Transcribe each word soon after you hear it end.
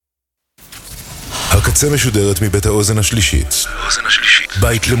הקצה משודרת מבית האוזן השלישית.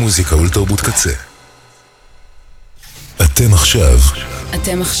 בית למוזיקה ולתרבות קצה. אתם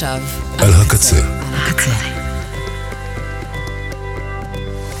עכשיו על הקצה.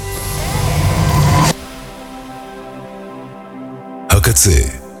 הקצה,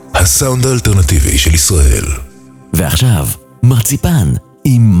 הסאונד האלטרנטיבי של ישראל. ועכשיו, מרציפן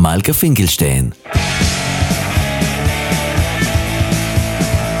עם מלכה פינקלשטיין.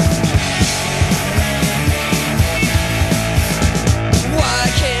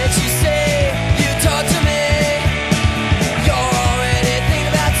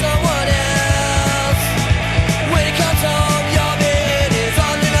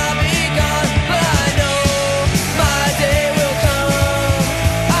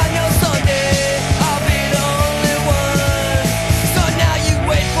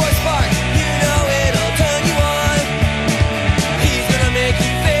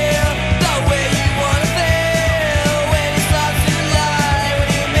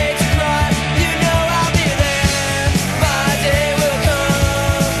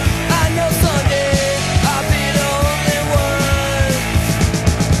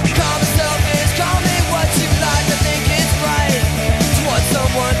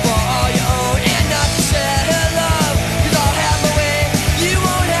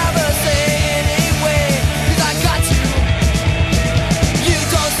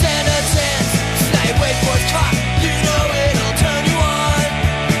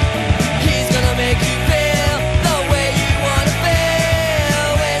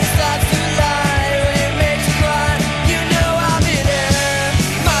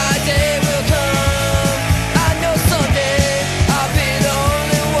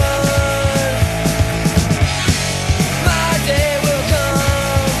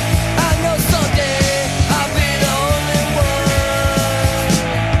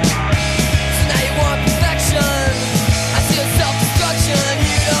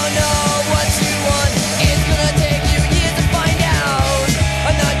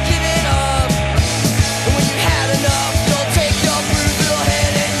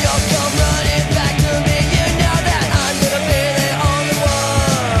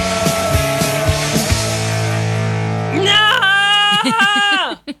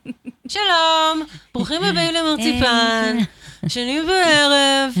 שלום, ברוכים הבאים למרציפן, שני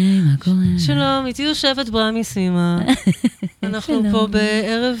בערב. מה קורה? שלום, איתי יושבת ברמי סימה. אנחנו פה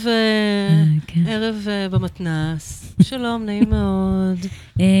בערב במתנס. שלום, נעים מאוד.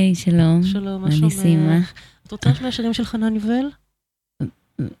 היי, שלום. שלום, מה אני סימה. שלומך? את רוצה מהשירים של חנן יובל?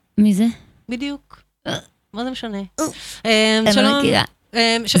 מי זה? בדיוק. מה זה משנה? אני לא מכירה.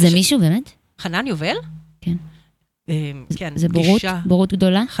 זה מישהו באמת? חנן יובל? כן. כן, זה פגישה. בורות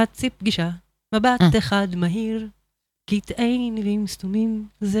גדולה? חצי פגישה, מבט אחד מהיר, קטעי ניבים סתומים,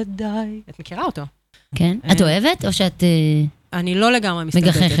 זה די. את מכירה אותו? כן. את אוהבת או שאת אני לא לגמרי מסתלבטת.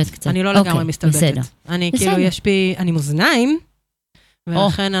 מגחכת קצת? אני לא לגמרי מסתלבטת. בסדר. אני כאילו יש בי, אני מאזניים,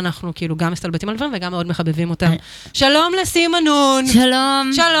 ולכן אנחנו כאילו גם מסתלבטים על דברים וגם מאוד מחבבים אותם. שלום לסימה נון.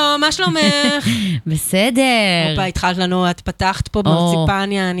 שלום. שלום, מה שלומך? בסדר. אופה, התחלת לנו, את פתחת פה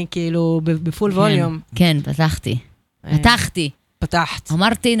במרציפניה, אני כאילו בפול ווליום. כן, פתחת.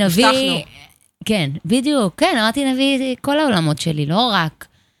 אמרתי נביא... כן, בדיוק. כן, אמרתי נביא כל העולמות שלי, לא רק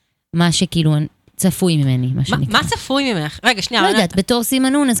מה שכאילו צפוי ממני, מה שנקרא. מה צפוי ממך? רגע, שנייה. לא יודעת, בתור סימה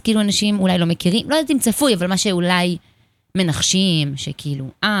נון, אז כאילו אנשים אולי לא מכירים, לא יודעת אם צפוי, אבל מה שאולי מנחשים, שכאילו,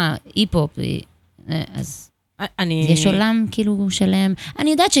 אי-פופ, אז יש עולם כאילו שלם.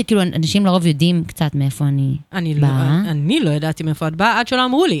 אני יודעת שכאילו אנשים לרוב יודעים קצת מאיפה אני באה. אני לא ידעתי מאיפה את באה, עד שלא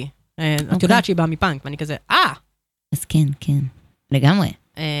אמרו לי. את יודעת שהיא באה מפאנק, ואני כזה, אז כן, לגמרי.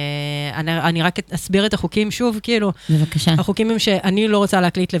 אני רק אסביר את החוקים שוב, כאילו. בבקשה. החוקים הם שאני לא רוצה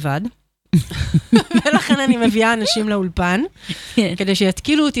להקליט לבד, ולכן אני מביאה אנשים לאולפן, כדי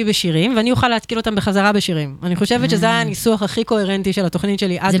שיתקילו אותי בשירים, ואני אוכל להתקיל אותם בחזרה בשירים. אני חושבת שזה היה הניסוח הכי קוהרנטי של התוכנית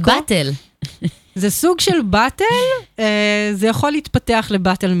שלי עד כה. זה באטל. זה סוג של באטל, זה יכול להתפתח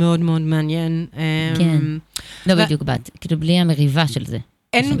לבאטל מאוד מאוד מעניין. כן, לא בדיוק באטל, כאילו בלי המריבה של זה.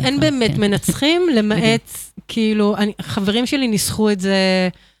 אין באמת מנצחים, למעט, כאילו, חברים שלי ניסחו את זה,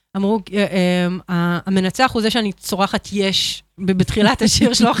 אמרו, המנצח הוא זה שאני צורחת יש בתחילת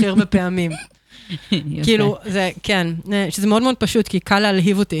השיר שלו הכי הרבה פעמים. כאילו, זה, כן, שזה מאוד מאוד פשוט, כי קל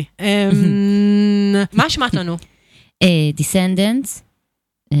להלהיב אותי. מה שמעת לנו? Descendants,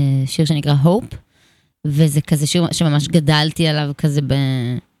 שיר שנקרא Hope, וזה כזה שיר שממש גדלתי עליו כזה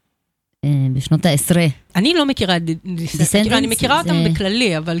בשנות ה-10. אני לא מכירה Descendants, אני מכירה אותם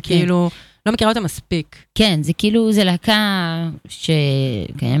בכללי, אבל כאילו, לא מכירה אותם מספיק. כן, זה כאילו, זה להקה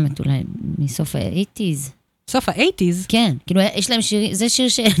שקיימת אולי מסוף ה-80s, סוף ה-80s. כן, כאילו יש להם שיר, זה שיר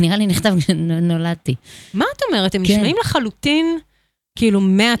שנראה לי נכתב כשנולדתי. מה את אומרת? הם נשמעים לחלוטין, כאילו,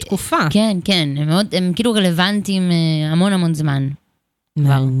 מהתקופה. כן, כן, הם כאילו רלוונטיים המון זמן.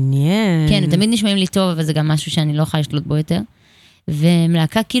 מעניין. כן, הם תמיד נשמעים לי טוב, אבל זה גם משהו שאני לא יכולה לשלוט בו יותר.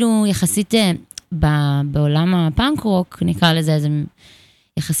 ומלהקה כאילו יחסית בעולם הפאנק רוק, נקרא לזה, אז הם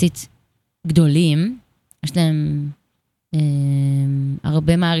יחסית גדולים. יש להם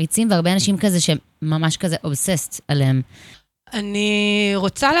הרבה מעריצים והרבה אנשים כזה שממש כזה אובססט עליהם. אני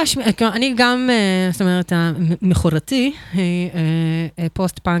רוצה להשמיע, אני גם, זאת אומרת, מכורתי,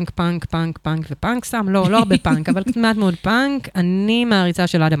 פוסט פאנק, פאנק ופאנק סתם, לא הרבה פאנק, אבל מעט מאוד פאנק, אני מעריצה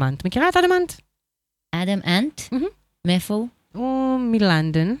של אדמנט. מכירה את אדמנט? אדמנט? מאיפה הוא? הוא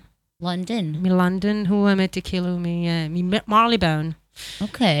מלונדון. לונדון. מלונדון, הוא האמת כאילו ממרליבאון.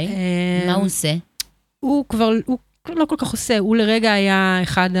 אוקיי, מה הוא עושה? הוא כבר, הוא לא כל כך עושה, הוא לרגע היה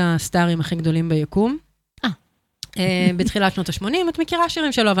אחד הסטארים הכי גדולים ביקום. בתחילת שנות ה-80, את מכירה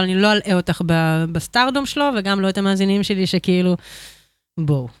שירים שלו, אבל אני לא אלאה אותך בסטארדום שלו, וגם לא את המאזינים שלי שכאילו,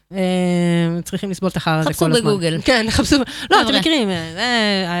 בואו, צריכים לסבול את החר הזה כל הזמן. חפשו בגוגל. כן, חפשו, לא, אתם מכירים,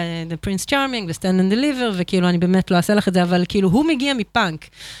 The Prince Charming, The Stand and Deliver, וכאילו אני באמת לא אעשה לך את זה, אבל כאילו הוא מגיע מפאנק.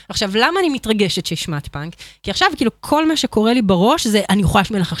 עכשיו, למה אני מתרגשת שהשמעת פאנק? כי עכשיו כאילו כל מה שקורה לי בראש, זה אני יכולה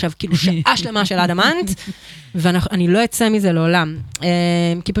לשמיע לך עכשיו כאילו שעה שלמה של אדמנט, ואני לא אצא מזה לעולם.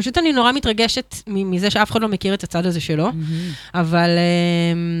 כי פשוט אני נורא מתרגשת מזה שאף אחד לא מכיר את הצד הזה שלו, אבל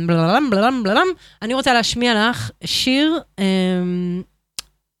אני רוצה להשמיע לך שיר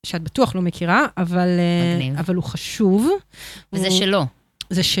שאת בטוח לא מכירה, אבל הוא חשוב. וזה שלו.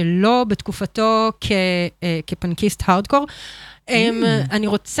 זה שלו בתקופתו כפנקיסט הארדקור. אני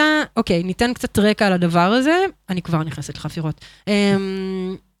רוצה, אוקיי, ניתן קצת רקע על הדבר הזה, אני כבר נכנסת לחפירות.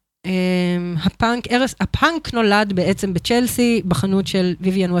 הפאנק נולד בעצם בצ'לסי, בחנות של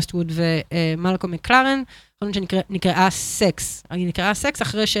ויויאן ווסטווד ומלקום מקלרן, חנות שנקראה סקס. היא נקראה סקס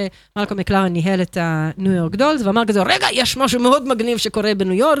אחרי שמלקום מקלרן ניהל את הניו יורק דולס, ואמר כזה, רגע, יש משהו מאוד מגניב שקורה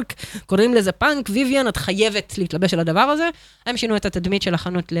בניו יורק, קוראים לזה פאנק, ויויאן, את חייבת להתלבש על הדבר הזה. הם שינו את התדמית של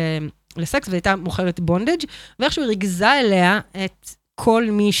החנות לסקס, והייתה מוכרת בונדג', ואיכשהו ריגזה אליה את כל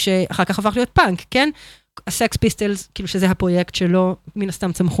מי שאחר כך הפך להיות פאנק, כן? הסקס פיסטלס, כאילו שזה הפרויקט שלו, מן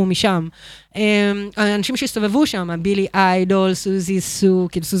הסתם צמחו משם. האנשים שהסתובבו שם, בילי איידול, סוזי סו,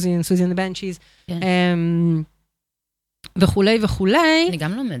 כאילו סוזי and the Banshees, וכולי וכולי. אני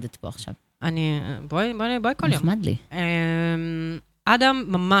גם לומדת פה עכשיו. בואי כל יום. נחמד לי. אדם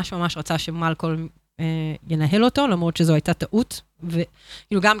ממש ממש רצה שמלקולם ינהל אותו, למרות שזו הייתה טעות,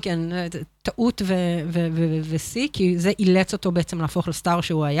 וכאילו גם כן, טעות וסי, כי זה אילץ אותו בעצם להפוך לסטאר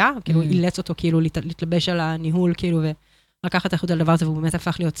שהוא היה, כאילו אילץ אותו כאילו להתלבש על הניהול, כאילו, ולקחת אחרות על הדבר הזה, והוא באמת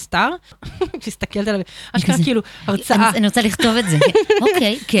הפך להיות סטאר. שהסתכלת עליו, אשכרה כאילו, הרצאה. אני רוצה לכתוב את זה.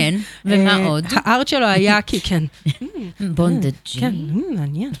 אוקיי, כן, ומה עוד? הארט שלו היה, כי כן. בונדג'. כן,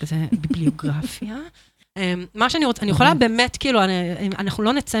 מעניין, כזה ביבליוגרפיה. מה שאני רוצה, אני יכולה באמת, כאילו, אנחנו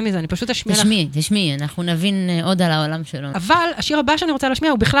לא נצא מזה, אני פשוט אשמיע לך. תשמיעי, אנחנו נבין עוד על העולם שלו. אבל השיר הבא שאני רוצה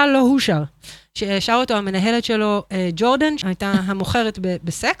להשמיע, הוא בכלל לא הוא שר. ששר אותו המנהלת שלו, ג'ורדן, שהייתה המוכרת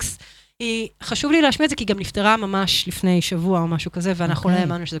בסקס. חשוב לי להשמיע את זה, כי גם נפטרה ממש לפני שבוע או משהו כזה, ואנחנו לא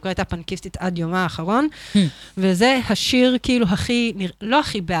האמנו שזה כבר הייתה פנקיסטית עד יומה האחרון. וזה השיר כאילו הכי, לא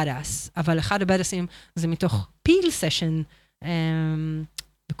הכי בדאס, אבל אחד הבדאסים זה מתוך פיל סשן,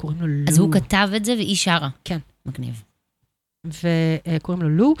 וקוראים לו לו. אז הוא כתב את זה והיא שרה. כן. מגניב. וקוראים לו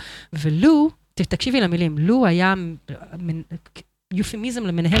לו, ולו, תקשיבי למילים, לו היה יופמיזם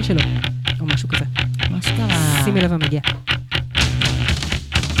למנהל שלו, או משהו כזה. מה שקרה? שימי לב המגיע.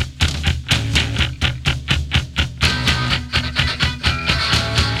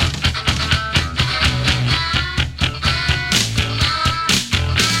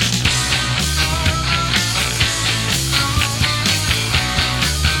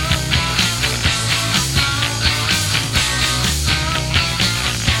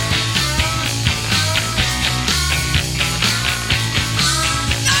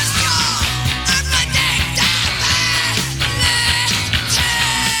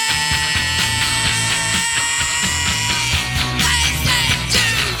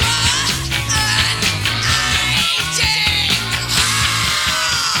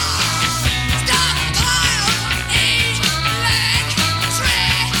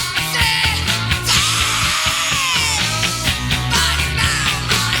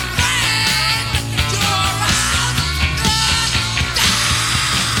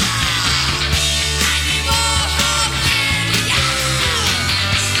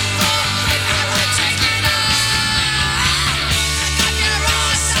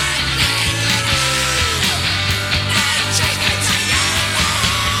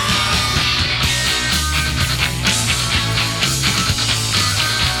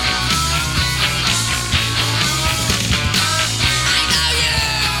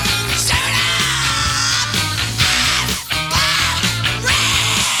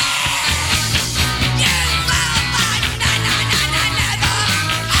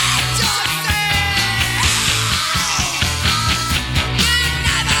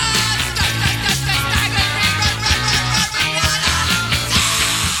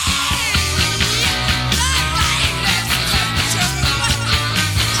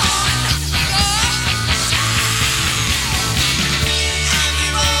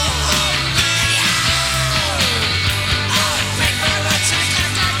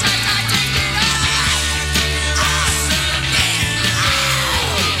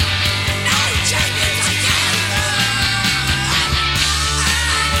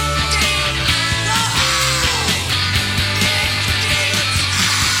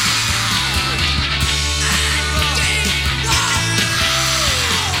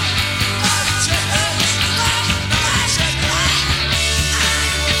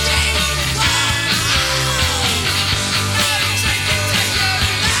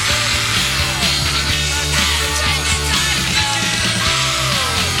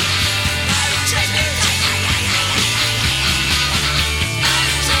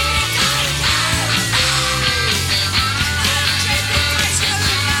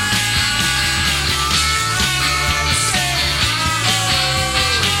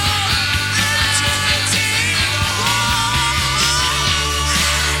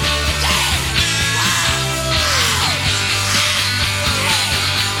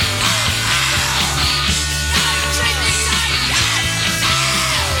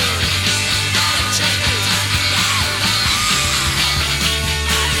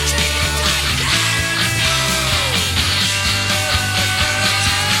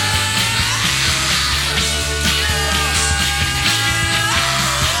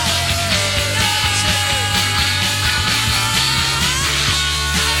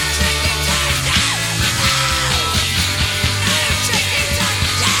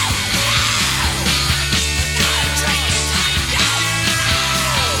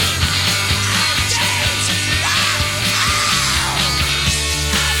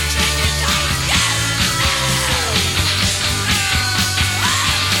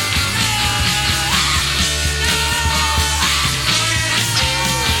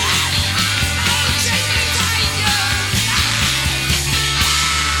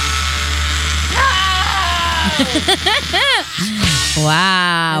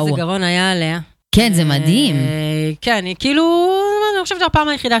 וואו. איזה גרון היה עליה. כן, זה מדהים. כן, היא כאילו, אני חושבת שהפעם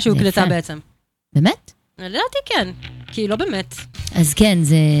היחידה שהוא קלטה בעצם. באמת? לדעתי כן, כי לא באמת. אז כן,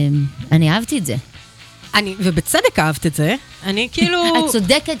 אני אהבתי את זה. ובצדק אהבת את זה, אני כאילו... את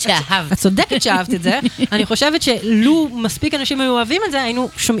צודקת שאהבת. את צודקת שאהבת את זה. אני חושבת שלו מספיק אנשים היו אוהבים את זה, היינו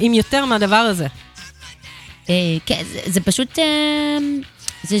שומעים יותר מהדבר הזה. כן, זה פשוט...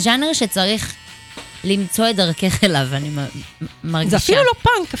 זה ז'אנר שצריך למצוא את דרכך אליו, אני מרגישה. זה אפילו לא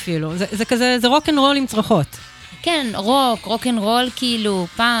פאנק אפילו, זה כזה, זה רוק אנד רול עם צרחות. כן, רוק אנד רול כאילו,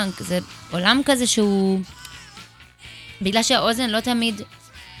 פאנק, זה עולם כזה שהוא... בגלל שהאוזן לא תמיד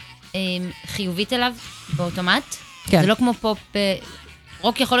חיובית אליו באוטומט. כן. זה לא כמו פופ,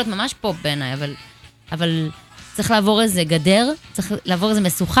 רוק יכול להיות ממש פופ בעיניי, אבל צריך לעבור איזה גדר, צריך לעבור איזה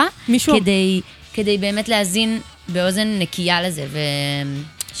משוכה, כדי באמת להזין באוזן נקייה לזה,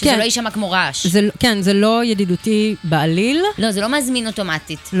 שזה לא יישמע כמו רעש. כן, זה לא ידידותי בעליל. לא, זה לא מזמין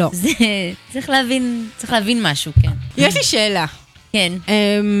אוטומטית. לא. צריך להבין משהו, כן. יש לי שאלה. כן.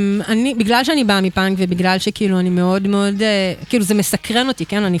 בגלל שאני באה מפאנק, ובגלל שכאילו אני מאוד מאוד, כאילו זה מסקרן אותי,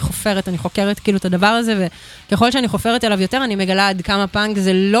 כן? אני חוקרת כאילו את הדבר הזה, וככל שאני חופרת אליו יותר, אני מגלה עד כמה פאנק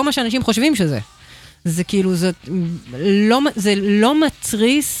זה לא מה שאנשים חושבים שזה. זה כאילו, זה לא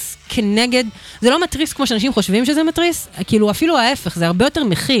מטריס כנגד, זה לא מטריס כמו שאנשים חושבים שזה מטריס, כאילו אפילו ההפך, זה הרבה יותר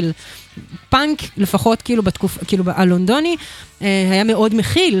מכיל. פאנק, לפחות כאילו בתקופה, כאילו הלונדוני, היה מאוד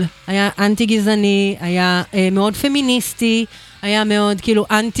מכיל, היה אנטי גזעני, היה מאוד פמיניסטי, היה מאוד כאילו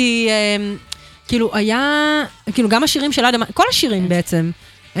אנטי, כאילו היה, כאילו גם השירים של אדם, כל השירים בעצם,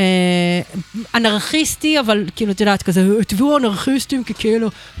 אנרכיסטי, אבל כאילו, את יודעת, כזה, תביאו אנרכיסטים ככאילו,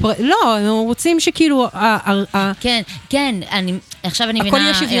 לא, אנחנו רוצים שכאילו, כן, עכשיו אני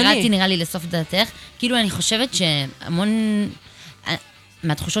מבינה, הראיתי נראה לי לסוף דעתך, כאילו אני חושבת שהמון,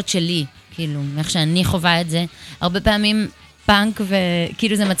 מהתחושות שלי, כאילו, מאיך שאני חווה את זה, הרבה פעמים פאנק,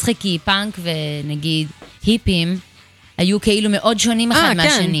 וכאילו זה מצחיק, כי פאנק ונגיד היפים, היו כאילו מאוד שונים אחד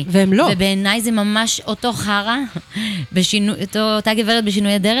מהשני. והם לא. ובעיניי זה ממש אותו חרה, אותה גברת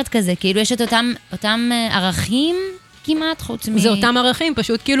בשינוי אדרת כזה, כאילו יש את אותם ערכים כמעט חוץ זה אותם ערכים,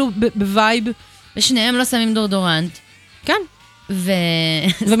 פשוט כאילו בווייב. ושניהם לא שמים דורדורנט. כן.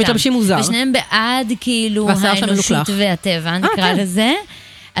 ומתלבשים מוזר. ושניהם בעד כאילו האנושות והטבע, נקרא לזה.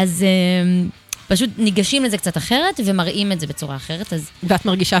 אז פשוט ניגשים לזה קצת אחרת, ומראים את זה בצורה אחרת. ואת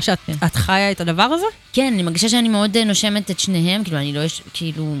מרגישה שאת חיה את הדבר הזה? כן, אני מרגישה שאני מאוד נושמת את שניהם, כאילו, אני לא,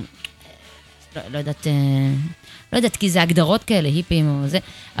 כאילו, לא יודעת, כי זה הגדרות כאלה, היפים או זה,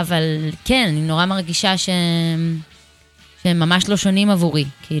 אבל כן, אני נורא מרגישה שהם ממש לא שונים עבורי,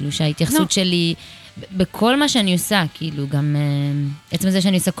 כאילו, שההתייחסות שלי, בכל מה שאני עושה, כאילו, גם עצם זה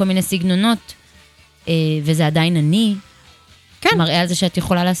שאני עושה כל מיני סגנונות, וזה עדיין אני, כן. מראה על זה שאת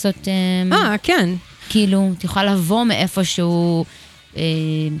יכולה לעשות... כן. כאילו, את יכולה לבוא מאיפשהו,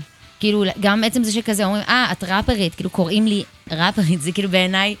 כאילו, גם עצם זה שכזה אומרים, את ראפרית, כאילו קוראים לי ראפרית, זה כאילו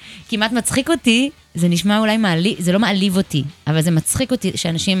בעיניי כמעט מצחיק אותי, זה נשמע אולי מעליב, זה לא מעליב אותי, אבל זה מצחיק אותי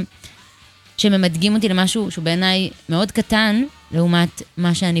שאנשים שממדגים אותי למשהו שהוא בעיניי מאוד קטן, לעומת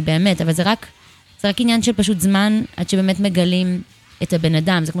מה שאני באמת, אבל זה רק עניין של פשוט זמן, עד שבאמת מגלים את הבן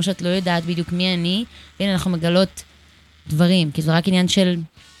אדם, זה כמו שאת לא יודעת בדיוק מי אני, והנה אנחנו מגלות דברים, כי זה רק עניין של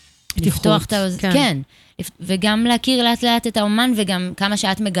לפתוח את האוזן, כן, וגם להכיר לאט לאט את האומן, וגם כמה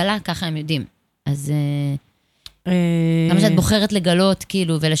שאת מגלה, ככה הם יודעים. אז כמה שאת בוחרת לגלות,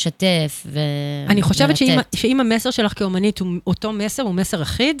 כאילו, ולשתף, אני חושבת שאם המסר שלך כאומנית הוא אותו מסר, הוא מסר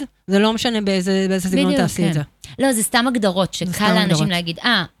אחיד, זה לא משנה באיזה סגנון תעשי את זה. לא, זה סתם הגדרות, שקל לאנשים להגיד,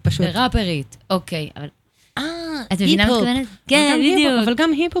 ראפרית, אוקיי, אבל את מבינה מתכוונת? כן, בדיוק. אבל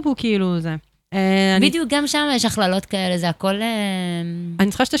גם היפ-הופ הוא כאילו זה. בדיוק, גם שם יש הכללות כאלה, זה הכל... אני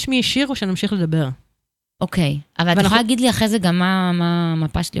צריכה שתשמיעי שיר או שנמשיך לדבר. אוקיי, אבל את יכולה להגיד לי אחרי זה גם מה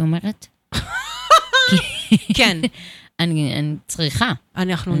המפה שלי אומרת? כן. אני צריכה.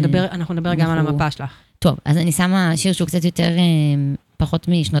 אנחנו נדבר גם על המפה שלך. טוב, אז אני שמה שיר שהוא קצת יותר פחות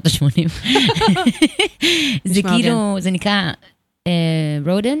משנות ה-80. זה כאילו, זה נקרא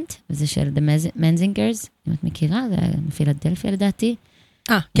רודנט, זה של The Menzingers, אם את מכירה, זה מפילדלפיה לדעתי.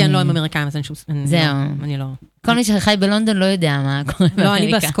 כן, לא, הם אמריקאים, אז זהו. אני לא... כל מי שחי בלונדון לא יודע מה קורה באמריקה. לא,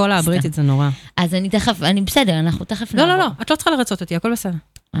 אני באסכולה הבריטית, זה נורא. אז אני בסדר, אנחנו תכף נעבור. לא, את לא צריכה לרצות אותי, הכל בסדר.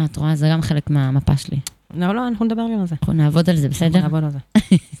 את רואה, זה גם חלק מהמפה שלי. לא, אנחנו נדבר גם על זה. אנחנו נעבוד על זה, בסדר? נעבוד על זה.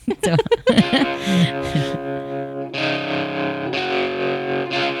 טוב.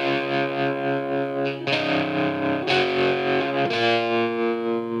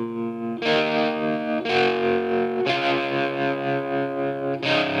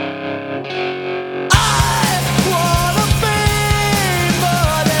 I wanna be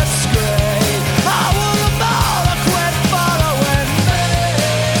more than straight. I wanna more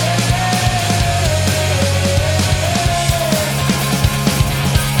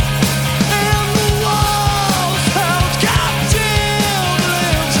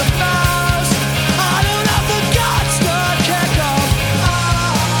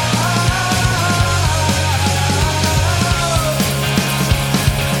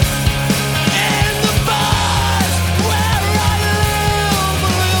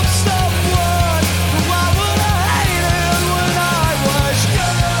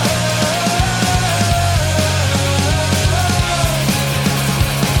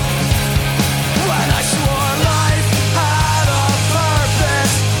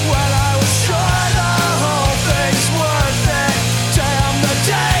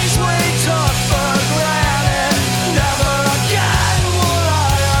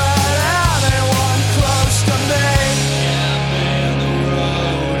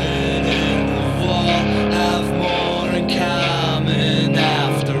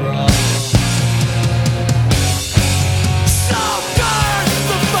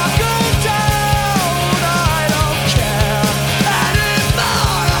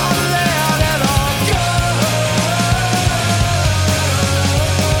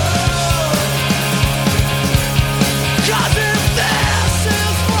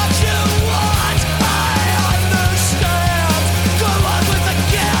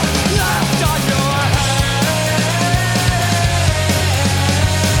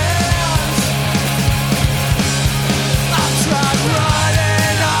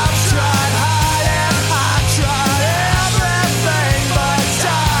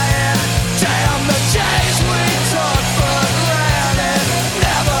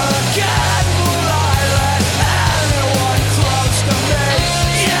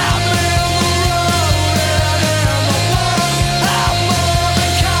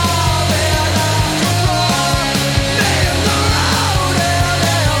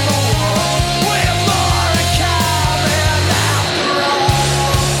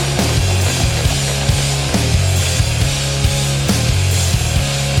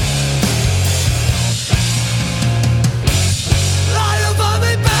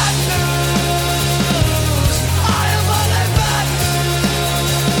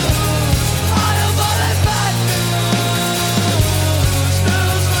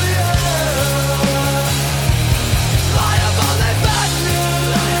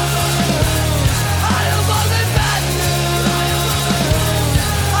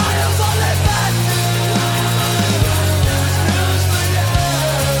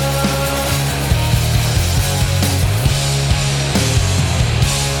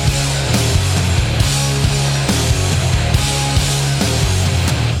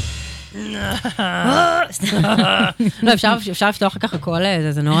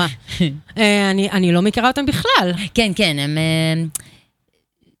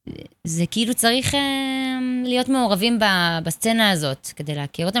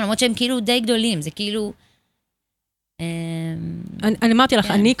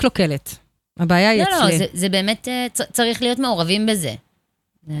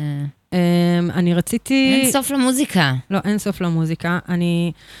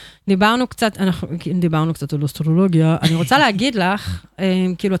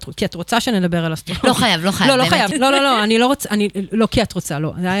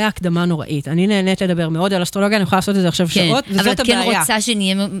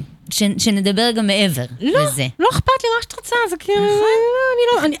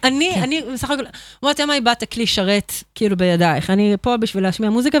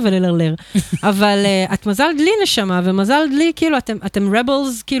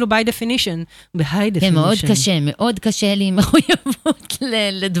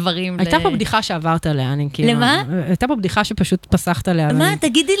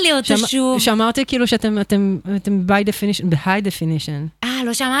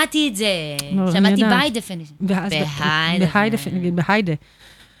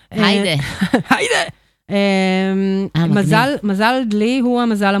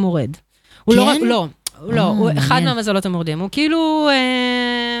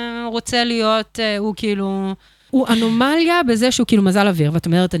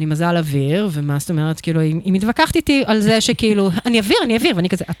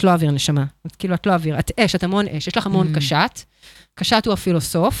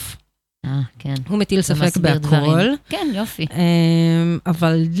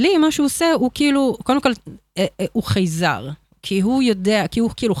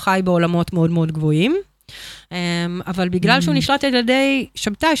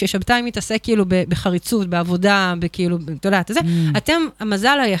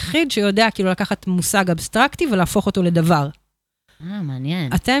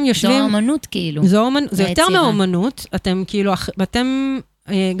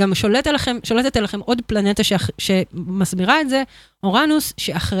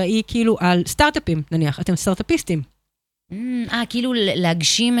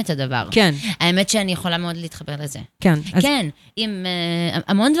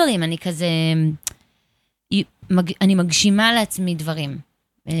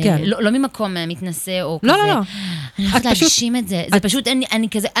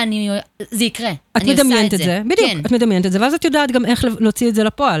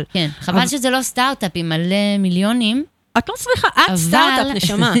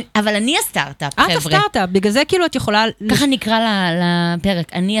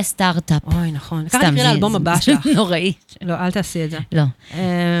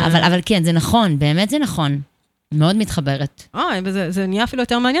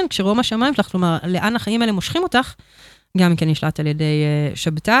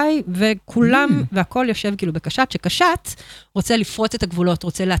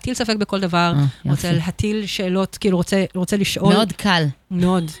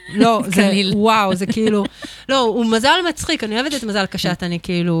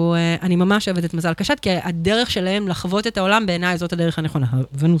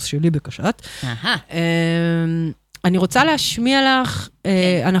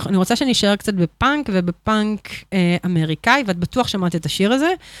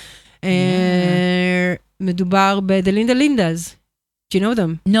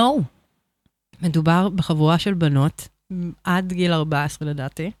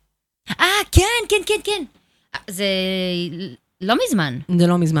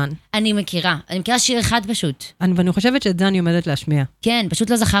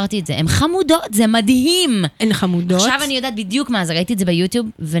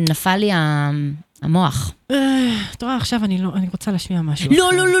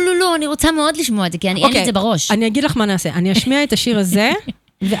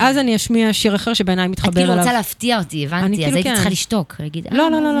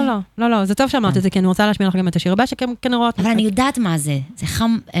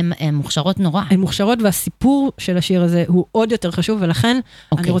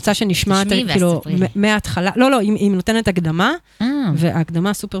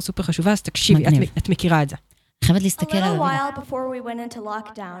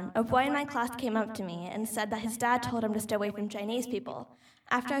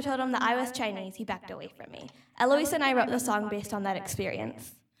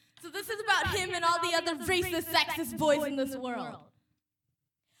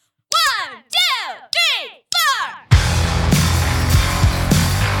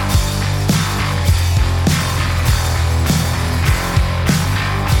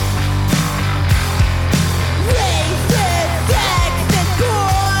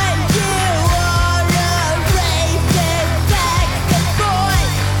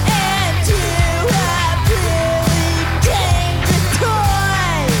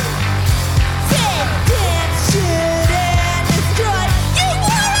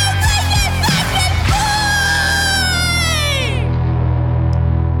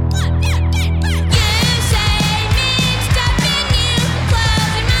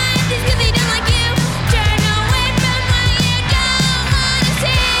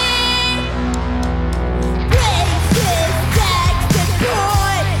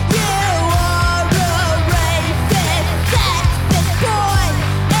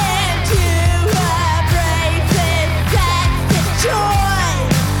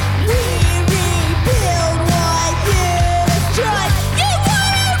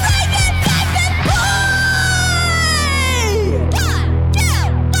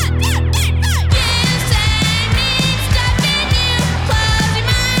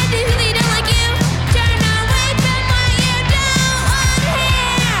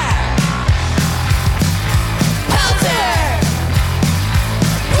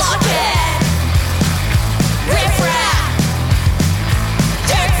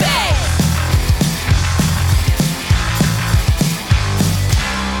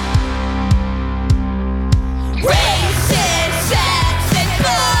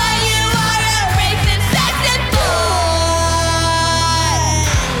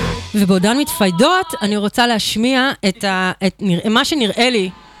ובעודן מתפיידות, אני רוצה להשמיע את מה שנראה לי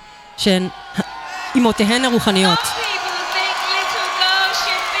שהן אמותיהן הרוחניות.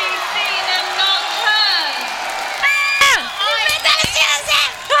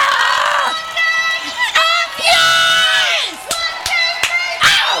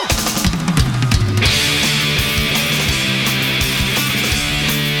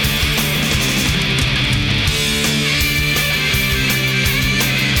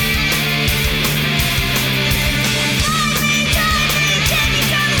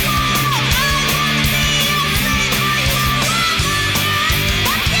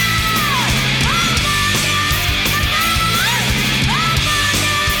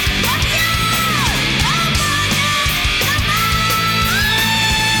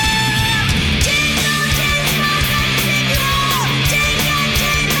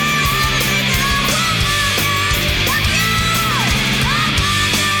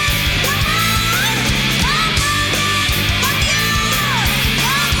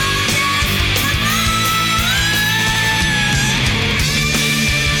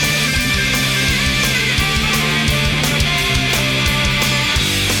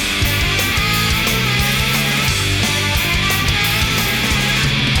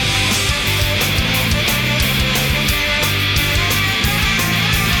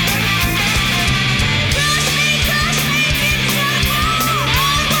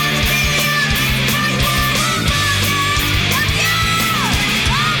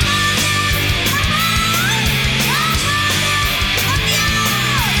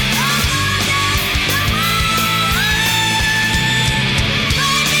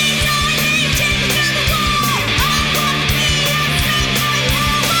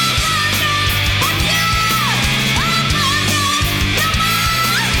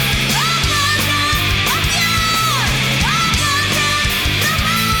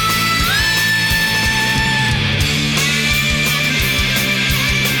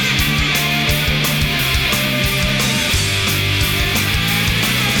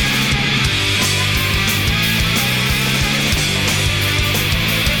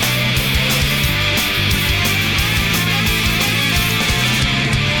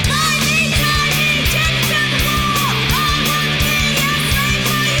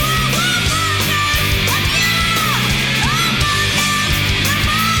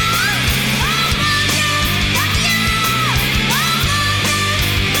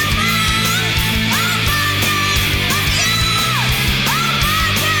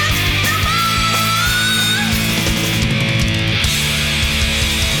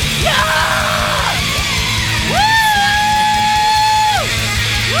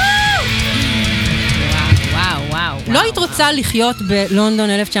 לא היית רוצה לחיות בלונדון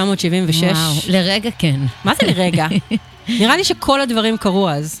 1976? וואו, לרגע כן. מה זה לרגע? נראה לי שכל הדברים קרו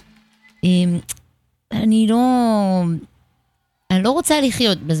אז. אני לא רוצה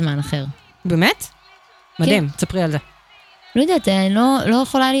לחיות בזמן אחר. באמת? מדהים, תספרי על זה. לא יודעת, אני לא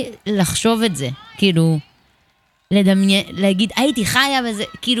יכולה לחשוב את זה. כאילו, לדמיין, להגיד, הייתי חיה וזה,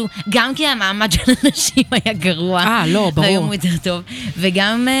 כאילו, גם כי המעמד של אנשים היה גרוע. לא, ברור. והיום הוא יותר טוב.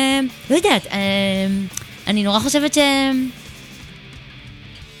 וגם, לא יודעת, אני נורא חושבת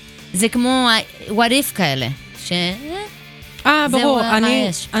זה כמו what if כאלה, ברור,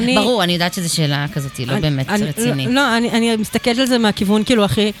 ברור, אני יודעת שזו שאלה כזאת, לא באמת רצינית. לא, אני מסתכלת על זה מהכיוון, כאילו,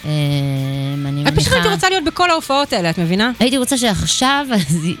 הכי... אני פשוט הייתי רוצה להיות בכל ההופעות האלה, את מבינה? הייתי רוצה שעכשיו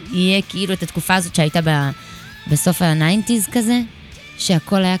יהיה כאילו את התקופה הזאת שהייתה בסוף ה-90s כזה,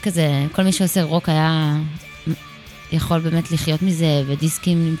 שהכל היה כזה, כל מי שעושה רוק היה יכול באמת לחיות מזה,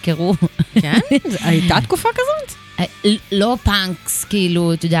 ודיסקים נמכרו. כן? הייתה תקופה כזאת? לא פאנקס,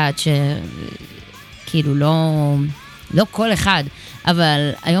 כאילו, את יודעת, כאילו לא כל אחד,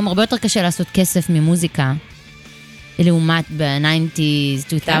 אבל היום הרבה יותר קשה לעשות כסף ממוזיקה, לעומת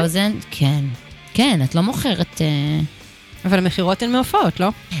ב-90s, 2000, כן, את לא מוכרת... אבל המחירות הן מהופעות, לא?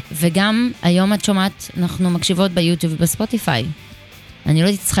 וגם היום את שומעת, אנחנו מקשיבות ביוטיוב ובספוטיפיי. אני לא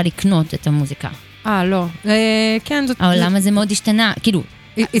הייתי צריכה לקנות את המוזיקה. לא. כן, זאת... העולם הזה מאוד השתנה, כאילו,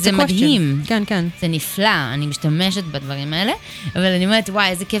 זה מדהים. כן, כן. זה נפלא, אני משתמשת בדברים האלה, אבל אני אומרת, וואי,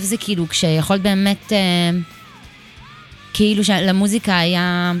 איזה כיף זה כאילו, כשיכול באמת, כאילו למוזיקה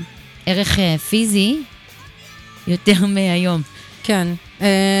היה ערך פיזי יותר מהיום. כן.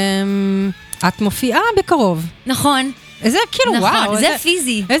 את מופיעה בקרוב. נכון. איזה כאילו, נכון, וואו. זה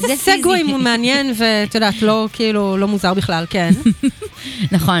פיזי. איזה סגווי מעניין, ואת יודעת, לא כאילו, לא מוזר בכלל, כן.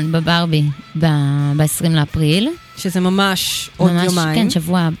 נכון, בברבי, ב-20 לאפריל. שזה ממש עוד יומיים. כן,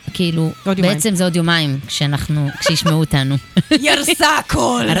 שבוע, כאילו, בעצם זה עוד יומיים, כשישמעו אותנו. היא הרסה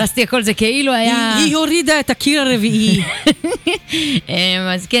הכל. הרסתי הכל, זה כאילו היה... היא הורידה את הקיר הרביעי.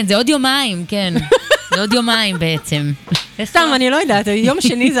 אז כן, זה עוד יומיים, כן. זה עוד יומיים בעצם. סתם, אני לא יודעת, יום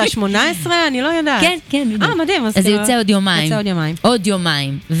שני זה ה-18, אני לא יודעת. כן, כן. מדהים. אז זה יוצא עוד יומיים. יוצא עוד יומיים. עוד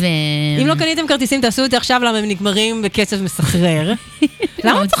יומיים. אם לא קניתם כרטיסים, תעשו את זה עכשיו, למה הם נגמרים בקצב מסחרר.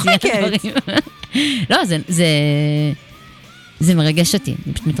 למה את צוחקת? לא, זה מרגש אותי,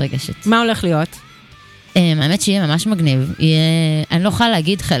 אני פשוט מתרגשת. מה הולך להיות? האמת שיהיה ממש מגניב. אני לא יכולה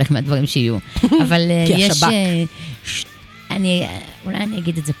להגיד חלק מהדברים שיהיו, אבל יש... אולי אני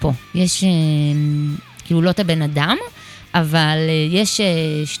אגיד את זה פה. יש, כאילו לא את הבן אדם, אבל יש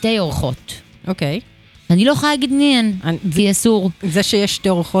שתי אורחות. אוקיי. אני לא יכולה להגיד מי הן, כי אסור. זה שיש שתי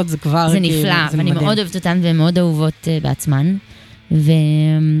אורחות זה כבר... זה נפלא, ואני מאוד אוהבת אותן והן מאוד אהובות בעצמן.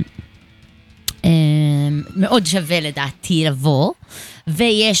 מאוד שווה לדעתי לבוא.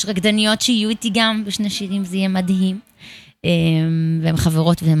 ויש רקדניות שיהיו איתי גם בשני שירים, זה יהיה מדהים. והן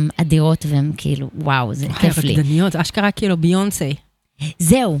חברות והן אדירות והן כאילו, וואו, זה כיף לי. רקדניות, אשכרה כאילו ביונסי.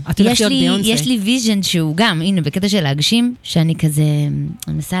 זהו, יש לי ויז'ן שהוא גם, הנה, בקטע של להגשים, שאני כזה,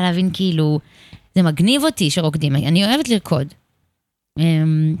 אני מנסה להבין כאילו, זה מגניב אותי שרוקדים, אני אוהבת לרקוד.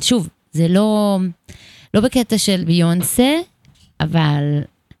 שוב, זה לא בקטע של ביונסה, אבל,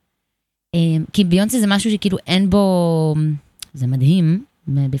 כי ביונסה זה משהו שכאילו אין בו, זה מדהים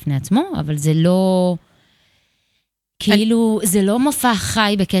בפני עצמו, אבל זה לא... כאילו, זה לא מופע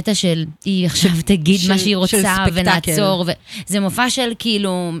חי בקטע של, היא עכשיו תגיד מה שהיא רוצה ונעצור, זה מופע של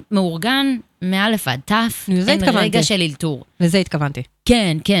כאילו מאורגן, מאלף עד תף, אין רגע של אלתור. וזה התכוונתי.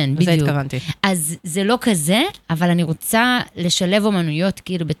 כן, כן, בדיוק. וזה התכוונתי. אז זה לא כזה, אבל אני רוצה לשלב אומנויות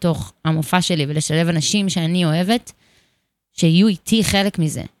כאילו בתוך המופע שלי, ולשלב אנשים שאני אוהבת, שיהיו איתי חלק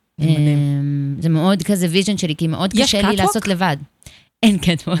מזה. זה מאוד כזה ויז'ן שלי, כי מאוד קשה לי לעשות לבד. אין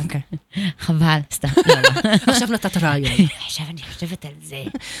קטווק. חבל, סתם. עכשיו נתת רעיון. עכשיו אני חושבת על זה.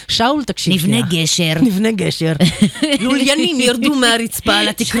 שאול, תקשיב. נבנה גשר. לוליינים ירדו מהרצפה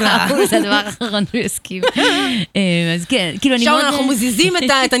לתקרה. שאול, זה הדבר האחרון הוא יסכים. אז כן, כאילו אני שאול, אנחנו מזיזים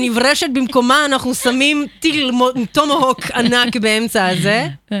את הנברשת במקומה, אנחנו שמים טיל טומהוק ענק באמצע הזה.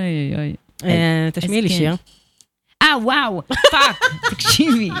 תשמיעי לי שיר. וואו, פאק,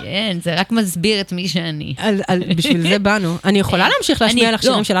 תקשיבי, זה רק מסביר את מי שאני. בשביל זה באנו. אני יכולה להמשיך להשמיע לך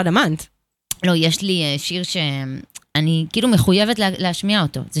שירים של אדמנט? לא, יש לי שיר שאני כאילו מחויבת להשמיע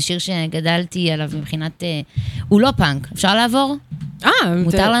אותו. זה שיר שגדלתי עליו מבחינת... הוא לא פאנק. אפשר לעבור?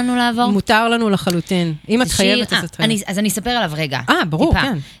 מותר לנו לעבור? מותר לנו לחלוטין. אם את חייבת, אז את חייבת. אז אני אספר עליו רגע. ברור,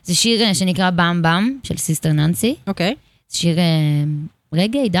 כן. זה שיר שנקרא באם באם, של סיסטר ננסי. אוקיי. זה שיר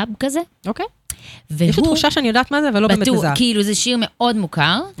רגעי, דאב כזה. אוקיי. יש לי תחושה שאני יודעת מה זה, אבל לא באמת מזהה. כאילו, זה שיר מאוד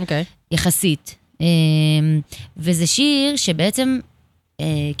מוכר, יחסית. וזה שיר שבעצם,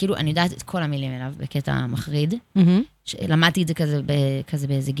 כאילו, אני יודעת את כל המילים אליו, בקטע מחריד. למדתי את זה כזה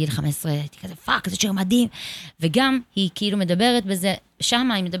באיזה גיל 15, הייתי כזה, פאק, זה שיר מדהים. וגם, היא כאילו מדברת בזה,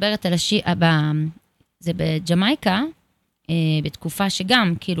 שמה היא מדברת על השיר, זה בג'מייקה, בתקופה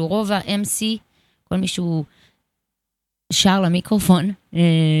שגם, כאילו, רוב ה-MC, כל מישהו שר למיקרופון,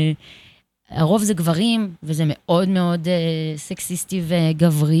 הרוב זה גברים, וזה מאוד מאוד סקסיסטי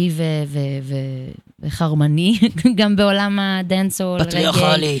וגברי וחרמני, גם בעולם הדנסול,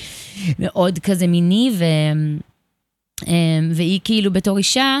 פטריארכלי. מאוד כזה מיני, והיא כאילו בתור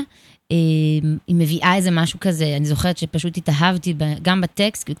אישה, היא מביאה איזה משהו כזה, אני זוכרת שפשוט התאהבתי גם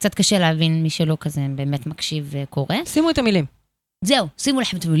בטקסט, קצת קשה להבין מי שלא כזה באמת מקשיב וקורא. שימו את המילים. זהו, שימו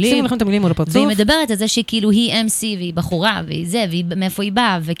לכם את המילים. שימו לכם את המילים מול הפרצוף. והיא מדברת על זה שכאילו היא MC והיא בחורה והיא זה, והיא מאיפה היא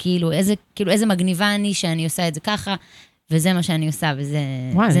באה, וכאילו איזה מגניבה אני שאני עושה את זה ככה, וזה מה שאני עושה, וזה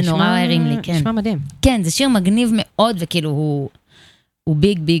נורא הרים לי, כן. נשמע מדהים. כן, זה שיר מגניב מאוד, וכאילו הוא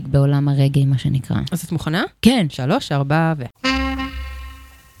ביג ביג בעולם הרגעי, מה שנקרא. אז את מוכנה? כן. 3, 4 ו...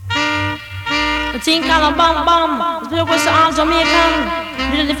 The thing called a bomb bomb. It was all Jamaican.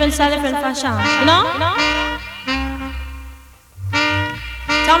 With a different style, different fashion. You know?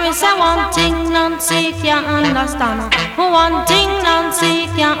 Tell me say one thing Nancy can't understand. One thing Nancy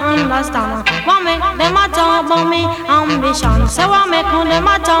can't understand. What make them a talk about me ambition? Say what make them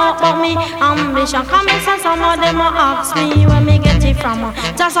a talk about me ambition? Come and say some of them a ask me where me get it from.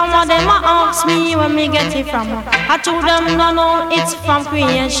 Tell some of them a ask me where me get it from. I told them no, it's from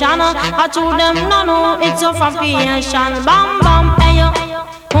creation. I told them no, it's from creation. Bam bam, hey yo,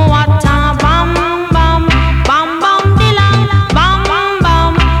 what a bam bam, bam bam dilang, bam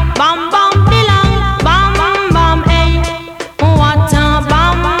bam, bam bam dilang, bam bam, hey, what a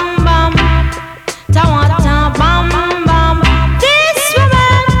bam bam, ta what a bam bam. This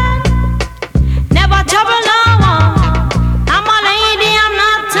woman never trouble no one.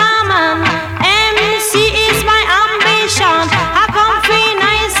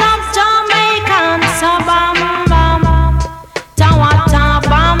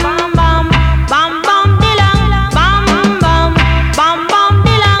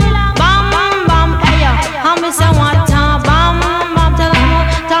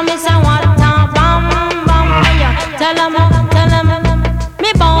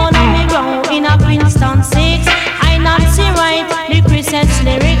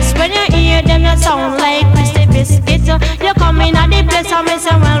 sound like crispy biscuits. You come in at the place and me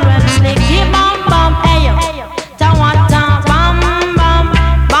say well slick. Keep bam bam, hey yo. Ta-wa-ta, bam bam,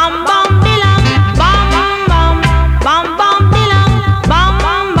 bam bam dilang, bam bam, bam bam dilang, bam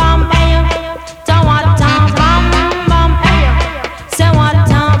bam, hey yo. Ta-wa-ta, bam bam, hey yo. Say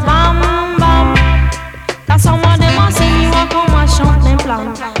what-ta, bam bam. That's how one them a sing, you a come and shout them plan.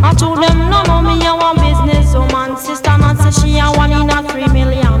 I told them no me a one business woman. Sister Nancy she a 1 in a 3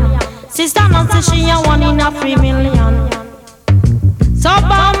 million. Sister Nancy she a 1 in a 3 million. So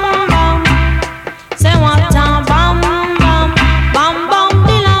bam bam, say what-ta, bam bam, bam bam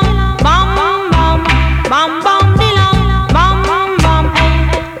dilang, bam bam, bam bam dilang, bam bam, hey.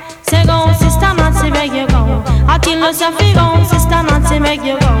 Say go, Sister Nancy, make you go. I tell you say fi go, Sister Nancy, make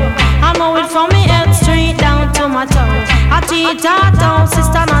you go. I know it from me head straight down to my toe. I teach her down,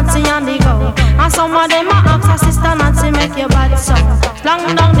 Sister Nancy on the go. And some of them a ask her, Sister Nancy, make your bad song.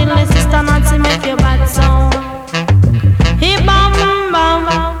 Long down the list, Sister Nancy, make your bad song. He bam bam,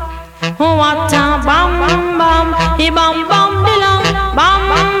 what-ta, bam bam. He bam bam dilang, bam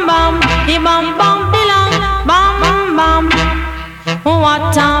bam. He bam bam dilang, bam bam.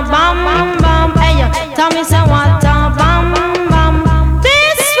 What-ta, bam bam. Hey, tell me say what-ta, bam bam.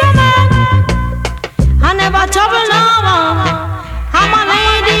 This woman, I never trouble no one. I'm a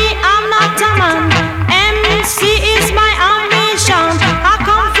lady, I'm not a man. MC is my ambition. I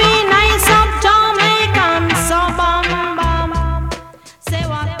come feel nice up Jamaican. So bam bam. Say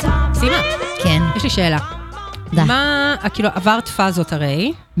what-ta. סימה, כן, יש לי שאלה. דה. מה, כאילו, עברת פאזות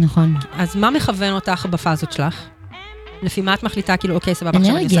הרי, נכון. אז מה מכוון אותך בפאזות שלך? לפי מה את מחליטה, כאילו, אוקיי, סבבה,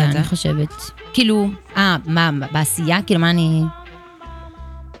 עכשיו אני עושה אנרגיה, את זה. אני חושבת. כאילו, מה, בעשייה? כאילו, מה אני...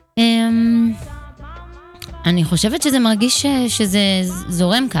 אני חושבת שזה מרגיש שזה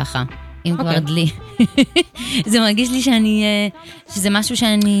זורם ככה, אם כבר דלי. זה מרגיש לי שזה משהו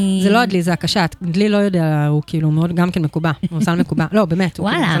שאני... זה לא דלי, זה הקשת. דלי לא יודע, הוא כאילו מאוד גם כן מקובע. הוא עושה מקובע. לא, באמת, הוא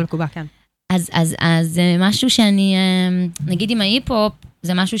כאילו עושה מקובע, כן. אז זה משהו שאני, נגיד עם ההיפ-הופ,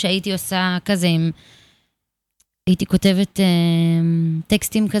 זה משהו שהייתי עושה כזה עם... הייתי כותבת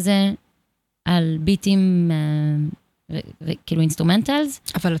טקסטים כזה על ביטים, כאילו אינסטרומנטלס.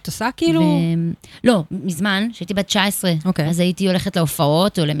 אבל את עושה כאילו... לא, מזמן, שהייתי בת 19, אז הייתי הולכת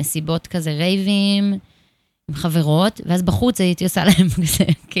להופעות או למסיבות כזה רייבים, עם חברות, ואז בחוץ הייתי עושה להם כזה,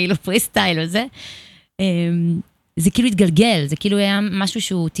 כאילו פריסטייל או זה. זה כאילו התגלגל, זה כאילו היה משהו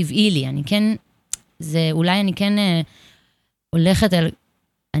שהוא טבעי לי. אני כן, אולי אני כן הולכת על...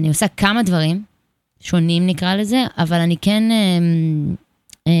 אני עושה כמה דברים, שונים נקרא לזה, אבל אני כן...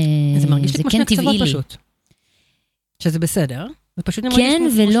 זה מרגיש לי כמו שני קצוות פשוט. שזה בסדר. כן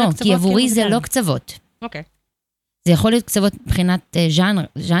ולא, כי עבורי זה לא קצוות. אוקיי. זה יכול להיות קצוות מבחינת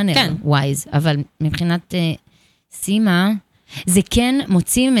ז'אנר ווייז, אבל מבחינת סימה, זה כן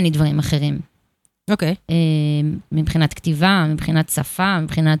מוציא ממני דברים אחרים. אוקיי. מבחינת כתיבה, מבחינת שפה,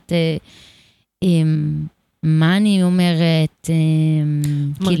 מבחינת... מה אני אומרת,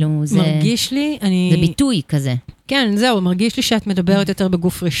 כאילו זה... מרגיש לי, זה ביטוי כזה. כן, זהו, מרגיש לי שאת מדברת יותר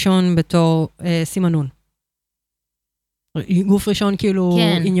בגוף ראשון בתור סימה נון. גוף ראשון כאילו,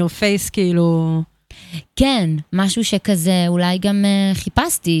 in your face כאילו... כן, משהו שכזה אולי גם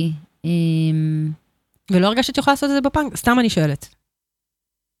חיפשתי. ולא הרגשת שאת יכולה לעשות את זה בפאנק? סתם אני שואלת.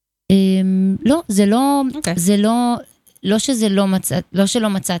 לא, זה לא שזה לא שלא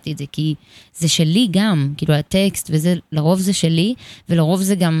מצאתי את זה, כי זה שלי גם, כאילו הטקסט, וזה לרוב זה שלי, ולרוב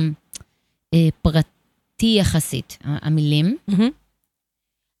זה גם פרטי יחסית, המילים.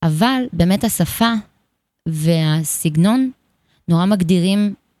 אבל באמת השפה והסגנון נורא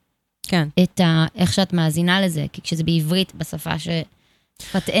מגדירים את איך שאת מאזינה לזה, כי כשזה בעברית בשפה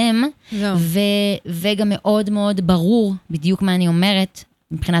שפתאם, וגם מאוד מאוד ברור בדיוק מה אני אומרת,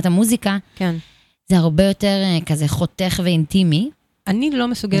 מבחינת המוזיקה, זה הרבה יותר כזה חותך ואינטימי. אני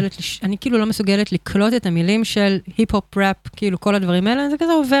כאילו לא מסוגלת לקלוט את המילים של היפ-הופ, ראפ, כאילו כל הדברים האלה, זה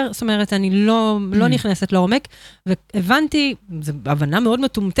כזה עובר, זאת אומרת, אני לא נכנסת לעומק, והבנתי, זו הבנה מאוד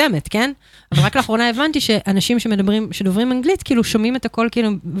מטומטמת, כן? אבל רק לאחרונה הבנתי שאנשים שדוברים אנגלית, כאילו שומעים את הכל כאילו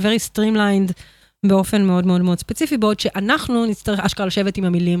very streamlined, באופן מאוד מאוד מאוד ספציפי, בעוד שאנחנו נצטרך אשכרה לשבת עם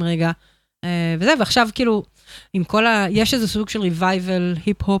המילים רגע, וזה, ועכשיו כאילו, עם כל יש איזה סוג של revival,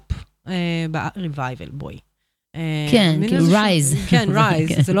 היפ-הופ, revival, בואי. כן, כאילו רייז. כן,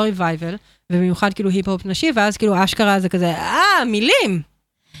 רייז, זה לא ריווייבל, ובמיוחד כאילו היפ-הופ נשי, ואז כאילו אשכרה זה כזה, מילים!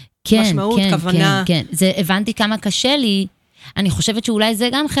 משמעות, כוונה. כן, זה הבנתי כמה קשה לי, אני חושבת שאולי זה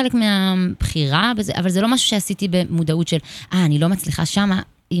גם חלק מהבחירה, אבל זה לא משהו שעשיתי במודעות של, אני לא מצליחה שמה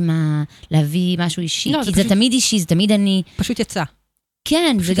להביא משהו אישי, כי זה תמיד אישי, זה תמיד אני... פשוט יצא.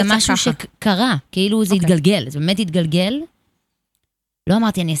 כן, זה גם משהו שקרה, כאילו זה התגלגל, זה באמת התגלגל. לא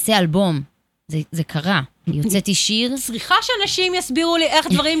אמרתי, אני אעשה אלבום. זה קרה. יוצאתי שיר. צריכה שאנשים יסבירו לי איך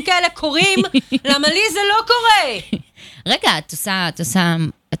דברים כאלה קורים, למה לי זה לא קורה. רגע,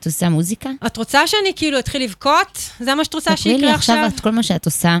 את עושה מוזיקה? את רוצה שאני כאילו אתחיל לבכות? זה מה שאת רוצה שיקרה עכשיו? תקריא לי עכשיו את כל מה שאת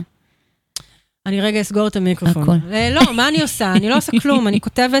עושה. אני רגע אסגור את המיקרופון. לא, מה אני עושה? אני לא עושה כלום, אני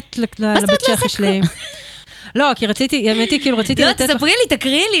כותבת לבית שחי שלי. לא, כי רציתי, כאילו רציתי לתת לך... לא, תספרי לי,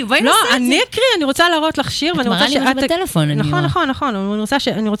 תקריאי לי, בואי נעשה את זה. לא, אני אקריא, אני רוצה להראות לך שיר, ואני רוצה שאת... את מראה לי בטלפון, אני רואה. נכון,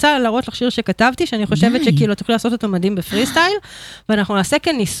 אני רוצה להראות לך שיר שכתבתי, שאני חושבת שכאילו תוכלי לעשות אותו מדהים בפרי סטייל, ואנחנו נעשה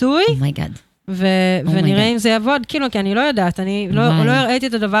כאן ניסוי, ונראה אם זה יעבוד, כאילו, כי אני לא יודעת, אני לא הראיתי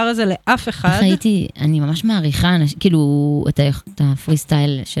את הדבר הזה לאף אחד. אני ממש מעריכה, כאילו, את הפרי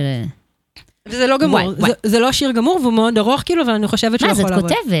סטייל של... וזה לא גמור, זה לא שיר גמור, והוא מאוד ארוך כאילו, אבל אני חושבת שהוא יכול לעבוד. מה,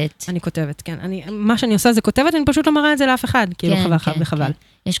 זאת כותבת? אני כותבת, כן. מה שאני עושה זה כותבת, אני פשוט לא מראה את זה לאף אחד, כאילו חבל.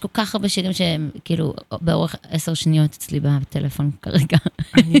 יש כל כך הרבה שירים שהם כאילו באורך 10 שניות אצלי בטלפון כרגע.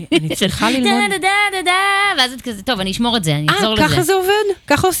 אני צריכה ללמוד. ואז את כזה, טוב, אני אשמור את זה, אני אחזור לזה. ככה זה עובד?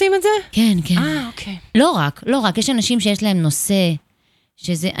 ככה עושים את זה? כן. אוקיי. לא רק, יש אנשים שיש להם נושא,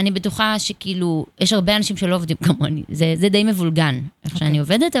 שזה, אני בטוחה שכאילו, יש הרבה אנשים שלא עובדים כמוני, זה די מבולגן, איך שאני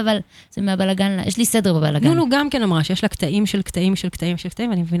עובדת, אבל זה מהבלגן, יש לי סדר בבלגן. נונו גם כן אמרה, שיש לה קטעים של קטעים של קטעים של קטעים,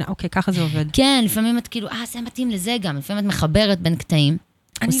 ואני מבינה, אוקיי, ככה זה עובד. כן, לפעמים את כאילו, זה מתאים לזה גם, לפעמים את מחברת בין קטעים,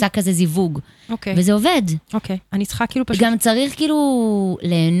 עושה כזה זיווג, וזה עובד. אוקיי, אני צריכה כאילו פשוט... גם צריך כאילו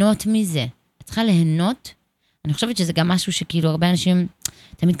ליהנות מזה. את צריכה ליהנות, אני חושבת שזה גם משהו שכאילו הרבה אנשים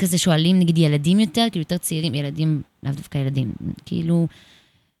תמיד כזה שואלים, נגיד ילדים יותר, כאילו יותר צעירים, ילדים, לאו דווקא ילדים, כאילו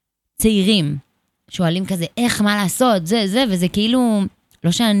צעירים, שואלים כזה, איך, מה לעשות, זה, וזה כאילו,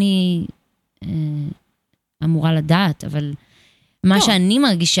 לא שאני אמורה לדעת, אבל מה שאני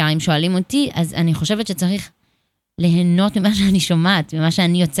מרגישה, אם שואלים אותי, אז אני חושבת שצריך ליהנות ממה שאני שומעת, ממה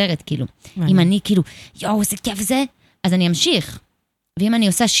שאני יוצרת, כאילו. אם אני כאילו, איזה כיף זה, אז אני אמשיך. ואם אני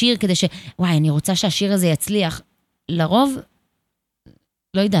עושה שיר כדי וואי, אני רוצה שהשיר הזה יצליח, לרוב,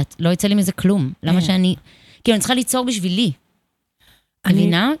 לא יודעת, לא יצא לי מזה כלום. למה שאני, כאילו, אני צריכה ליצור בשבילי.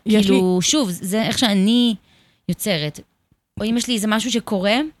 מבינה? כאילו, שוב, זה איך שאני יוצרת. או אם יש לי איזה משהו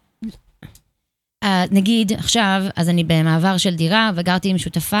שקורה, נגיד, עכשיו, אז אני במעבר של דירה, וגרתי עם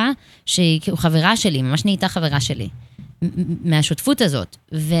שותפה, שהיא חברה שלי, ממש נהייתה חברה שלי, מהשותפות הזאת,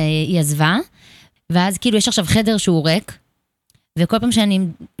 והיא עזבה, ואז כאילו יש עכשיו חדר שהוא ריק, וכל פעם שאני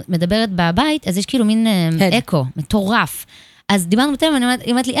מדברת בבית, אז יש כאילו מין אקו, מטורף. אז דיברנו בטלפון,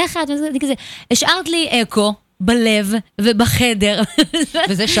 היא אומרת לי, איך את? ואני כזה, השארת לי אקו, בלב ובחדר.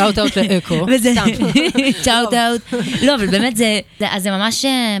 וזה שאוט-אוט לאקו. וזה שאוט-אוט. לא, אבל באמת זה ממש,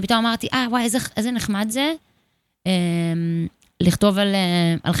 פתאום אמרתי, וואי, איזה נחמד זה, לכתוב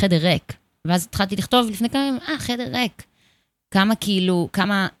על חדר ריק. ואז התחלתי לכתוב לפני כמה ימים, חדר ריק.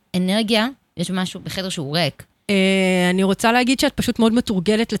 כמה אנרגיה יש משהו בחדר שהוא ריק. אני רוצה להגיד שאת פשוט מאוד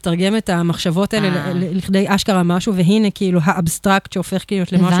מתורגלת לתרגם את המחשבות האלה לכדי אשכרה משהו, והנה כאילו האבסטרקט שהופך כאילו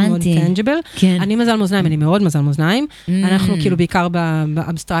למשהו מאוד טנג'יבל. אני מזל מאזניים, אני מאוד מזל מאזניים. אנחנו כאילו בעיקר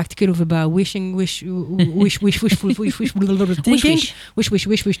באבסטרקט כאילו ובווישינג, wish.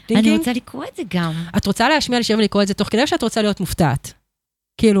 אני רוצה לקרוא את זה גם. את רוצה להשמיע לשיר ולקרוא את זה תוך כדי שאת רוצה להיות מופתעת?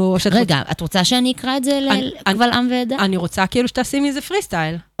 כאילו, רגע, את רוצה שאני אקרא את זה לקבל עם ועדה? אני רוצה כאילו שתעשי מזה פרי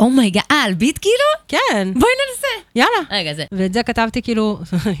סטייל. אומייגה, על ביט כאילו? כן. בואי ננסה. יאללה. רגע, זה. ואת זה כתבתי כאילו,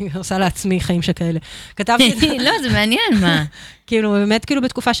 אני עושה לעצמי חיים שכאלה. כתבתי את זה. לא, זה מעניין, מה? כאילו, באמת כאילו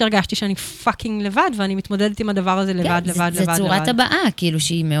בתקופה שהרגשתי שאני פאקינג לבד, ואני מתמודדת עם הדבר הזה לבד. זה צורת הבאה, כאילו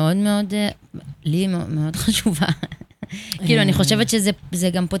שהיא מאוד מאוד, לי מאוד חשובה. כאילו, אני חושבת שזה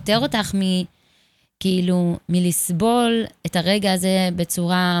גם פותר אותך כאילו, מלסבול את הרגע הזה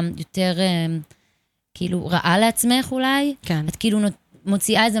בצורה יותר, כאילו, רעה לעצמך אולי. כן. את כאילו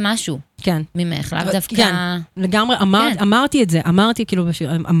מוציאה איזה משהו. כן. ממך, לאו דווקא... כן, לגמרי, אמרתי את זה, אמרתי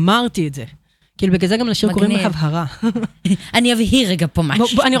את זה. כאילו, בגלל זה גם לשיר קוראים להבהרה. אני אבהיר רגע פה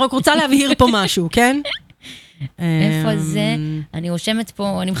משהו. אני רק רוצה להבהיר פה משהו, כן? איפה זה? אני רושמת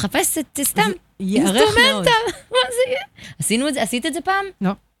פה, אני מחפשת סתם אינסטרומנטל. מה זה יהיה? עשינו את זה? עשית את זה פעם?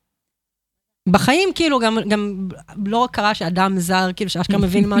 לא. בחיים, כאילו, גם לא רק קרה שאדם זר, כאילו, שאשכרה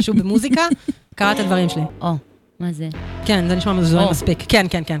מבין משהו במוזיקה, קרא את הדברים שלי. מה זה? כן, זה נשמע מזוהה מספיק. כן.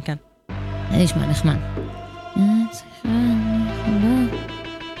 זה נשמע נחמד.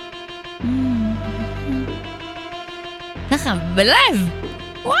 ככה, בלייב!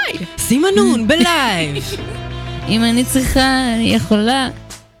 וואי! שימה נון, בלייב! אם אני צריכה, אני יכולה.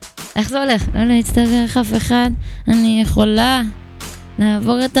 איך זה הולך? לא להצטרך אף אחד, אני יכולה.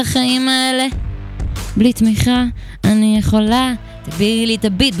 לעבור את החיים האלה בלי תמיכה, אני יכולה. תביאי לי את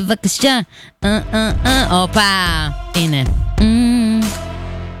הביט בבקשה. אופה, הנה.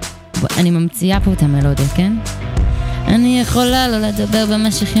 אני ממציאה פה את המלודיה, כן? אני יכולה לא לדבר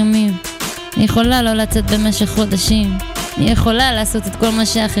במשך ימים, אני יכולה לא לצאת במשך חודשים. אני יכולה לעשות את כל מה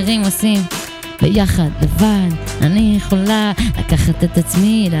שאחרים עושים. ביחד, לבד, אני יכולה לקחת את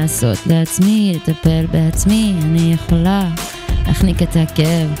עצמי, לעשות לעצמי, לטפל בעצמי. אני יכולה להחניק את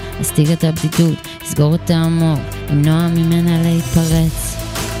הכאב, להסתיג את הבדידות, לסגור את העמוק, למנוע ממנה להתפרץ.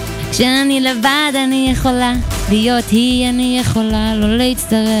 כשאני לבד אני יכולה להיות היא, אני יכולה לא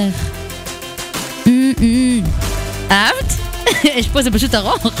להצטרך. אהבת? יש פה, זה פשוט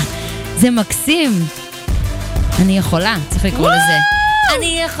ארוך. זה מקסים. אני יכולה, צריך לקרוא לזה.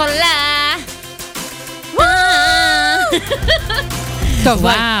 אני יכולה. טוב,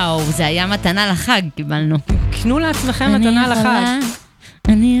 וואו, זה היה מתנה לחג, קיבלנו. קנו לעצמכם מתנה לחג.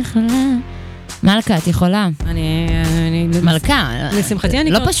 אני יכולה. מלכה, את יכולה. מלכה. לשמחתי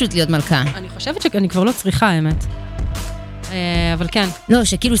אני... לא פשוט להיות מלכה. אני חושבת שאני כבר לא צריכה, האמת. אבל כן. לא,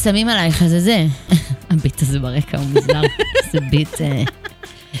 שכאילו שמים עלייך, זה. הביט הזה ברקע הוא מוזר. זה ביט...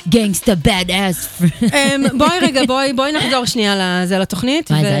 גנגסטה בד אס. בואי נחזור שנייה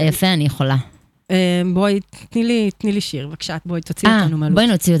לתוכנית. וואי, זה היה יפה, אני יכולה. בואי, תני לי שיר, בבקשה, בואי תוציא אותנו מהלו"ז. בואי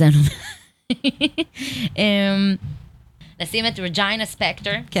נוציא אותנו. נשים את רג'ינה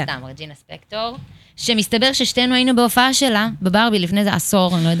ספקטור, סתם רג'ינה ספקטור, שמסתבר ששתינו היינו בהופעה שלה, בברבי לפני זה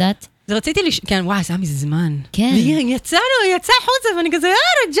עשור, אני לא יודעת. זה רציתי כן, וואי, זה היה מזמן. כן. יצא חוצה, ואני כזה,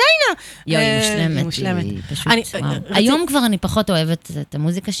 רג'ינה. היא מושלמת. היא פשוט, וואו. היום כבר אני פחות אוהבת את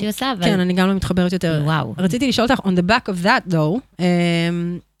המוזיקה שהיא עושה, אבל... כן, אני גם לא מתחברת יותר. וואו. רציתי לשאול אותך, on the back of that though,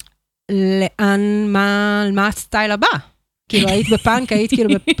 מה הסטייל הבא? כאילו, היית בפאנק, היית כאילו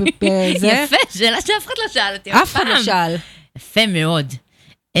בזה? יפה, שאלה שאף אחד לא שאל אותי. אף אחד לא שאל. יפה מאוד.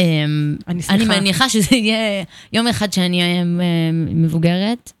 אני מניחה שזה יהיה יום אחד שאני אהיה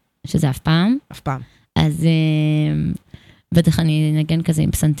מבוגרת, שזה אף פעם. אף פעם. אז בטח אני נגן כזה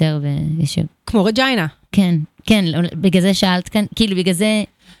עם פסנתר וישב. כמו רג'ינה. כן, כן, בגלל זה שאלת כאן, כאילו בגלל זה...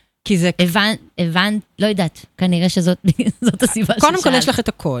 כי זה... הבנת, לא יודעת, כנראה שזאת הסיבה ששאלת. קודם כל יש לך את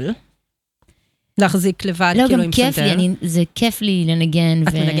הכל. להחזיק לבד, כאילו עם פסנתר. לא, גם כיף לי, זה כיף לי לנגן.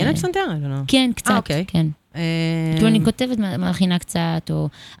 את מנגנת פסנתר? כן, קצת, כן. כאילו אני כותבת מהכינה קצת,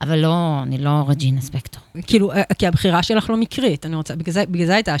 אבל לא, אני לא רג'ינה ספקטור. כאילו, כי הבחירה שלך לא מקרית, אני רוצה, בגלל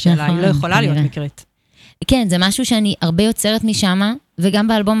זה הייתה השאלה, היא לא יכולה להיות מקרית. כן, זה משהו שאני הרבה יוצרת משמה, וגם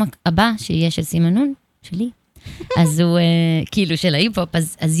באלבום הבא, שיהיה של סימה נון, שלי, אז הוא, כאילו, של ההיפ-הופ,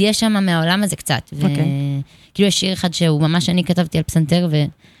 אז יש שם מהעולם הזה קצת. כאילו, יש שיר אחד שהוא ממש אני כתבתי על פסנתר,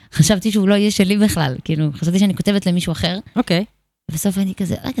 וחשבתי שהוא לא יהיה שלי בכלל, כאילו, חשבתי שאני כותבת למישהו אחר. אוקיי. ובסוף אני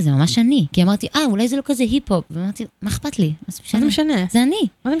כזה, רגע, זה ממש אני. כי אמרתי, אולי זה לא כזה היפ-הופ. ואמרתי, מה אכפת לי? מה זה משנה? זה אני.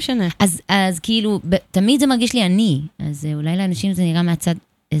 מה זה משנה? אז כאילו, תמיד זה מרגיש לי אני. אז אולי לאנשים זה נראה מהצד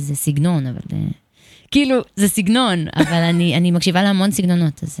איזה סגנון, אבל... כאילו, זה סגנון, אבל אני מקשיבה להמון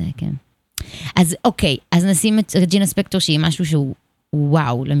סגנונות, אז כן. אז אוקיי, אז נשים את רג'ינה ספקטור, שהיא משהו שהוא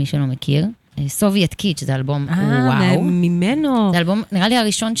וואו, למי שלא מכיר. סובייט קיץ', זה אלבום וואו. ממנו. זה אלבום, נראה לי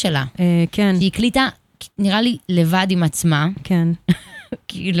הראשון שלה. כן. שהיא הקליטה, נראה לי לבד עם עצמה. כן.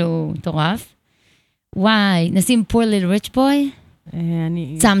 כאילו, מטורף. וואי, נשים Poor Little Rich Boy?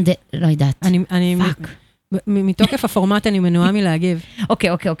 לא יודעת. פאק. מתוקף הפורמט אני מנועה מלהגיב.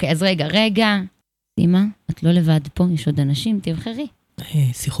 אוקיי, אז רגע. סימה, את לא לבד פה, יש עוד אנשים, תבחרי.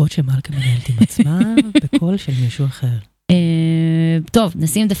 שיחות שמלכה מנהלת עם עצמה, בקול של מישהו אחר. טוב,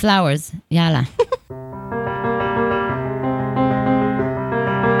 נשים The Flowers, יאללה.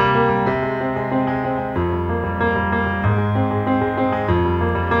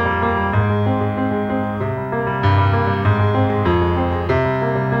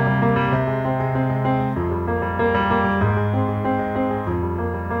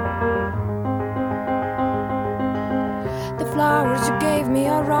 Flowers you gave me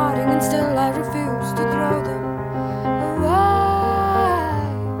are rotting and still I refuse to throw them away.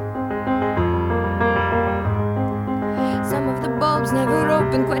 Some of the bulbs never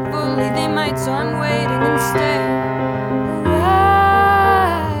open quite fully, they might, so I'm waiting and stay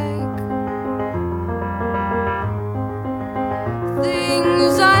awake.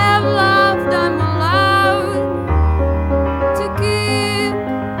 Things I have loved I'm allowed to keep.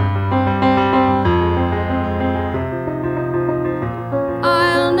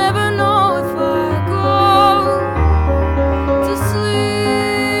 I'll never know if I go to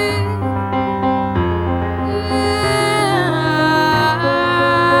sleep. Yeah.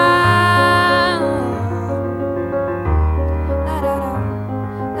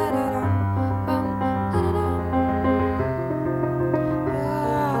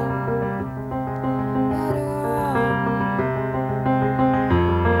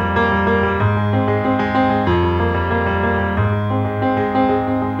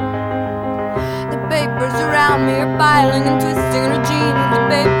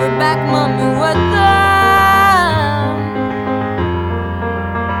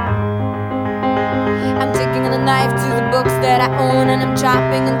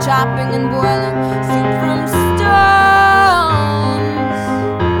 popping and boiling soup from stones.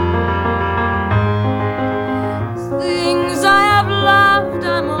 Things I have loved,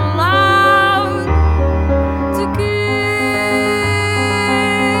 I'm allowed to keep.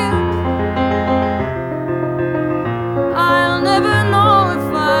 I'll never know if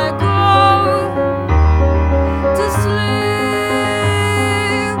I go to sleep.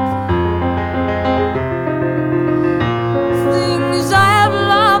 Things I have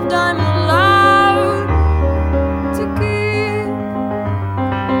loved, I'm allowed to keep.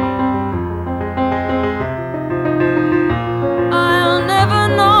 I'll never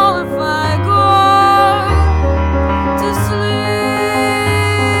know if I go to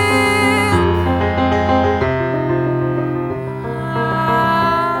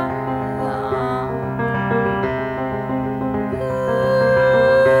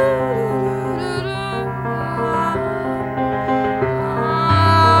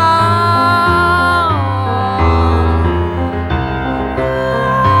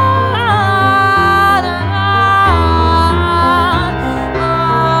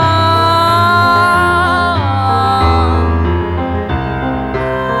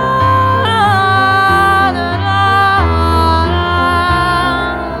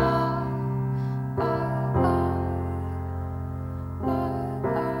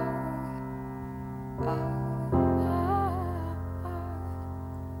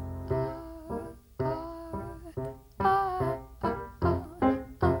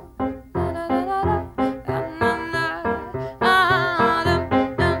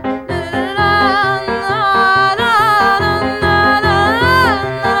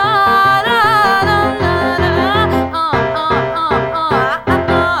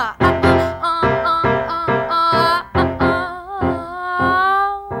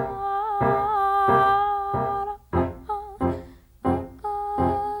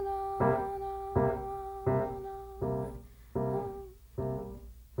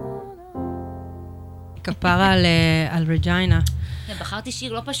כפרה על רג'יינה. בחרתי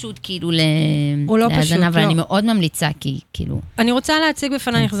שיר לא פשוט כאילו הוא לא פשוט, להאזנה, אבל לא. אני מאוד ממליצה, כי כאילו... אני רוצה להציג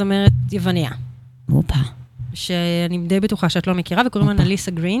בפנייך זמרת יווניה, אופה. שאני די בטוחה שאת לא מכירה, וקוראים לה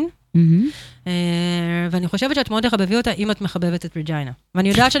ליסה גרין. ואני חושבת שאת מאוד תחבבי אותה אם את מחבבת את רג'יינה. ואני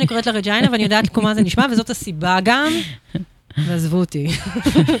יודעת שאני קוראת לה רג'יינה, ואני יודעת כמו זה נשמע, וזאת הסיבה גם. ועזבו אותי.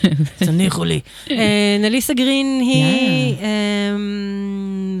 תניחו לי. ליסה גרין היא,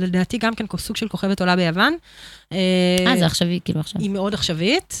 לדעתי גם כן סוג של כוכבת עולה ביוון. זה עכשווי, כאילו עכשיו. היא מאוד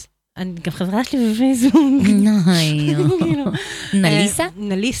עכשווית. אני גם חברה שלי בפייסבוק. נליסה?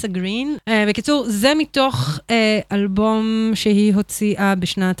 נליסה גרין. בקיצור, זה מתוך אלבום שהיא הוציאה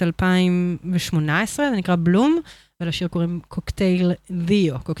בשנת 2018, זה נקרא בלום, ולשיר קוראים קוקטייל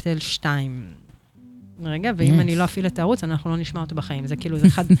דיו, קוקטייל 2. רגע, ואם אני לא אפעיל את הערוץ, אנחנו לא נשמע אותו בחיים. זה כאילו,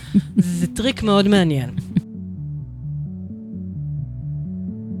 זה טריק מאוד מעניין.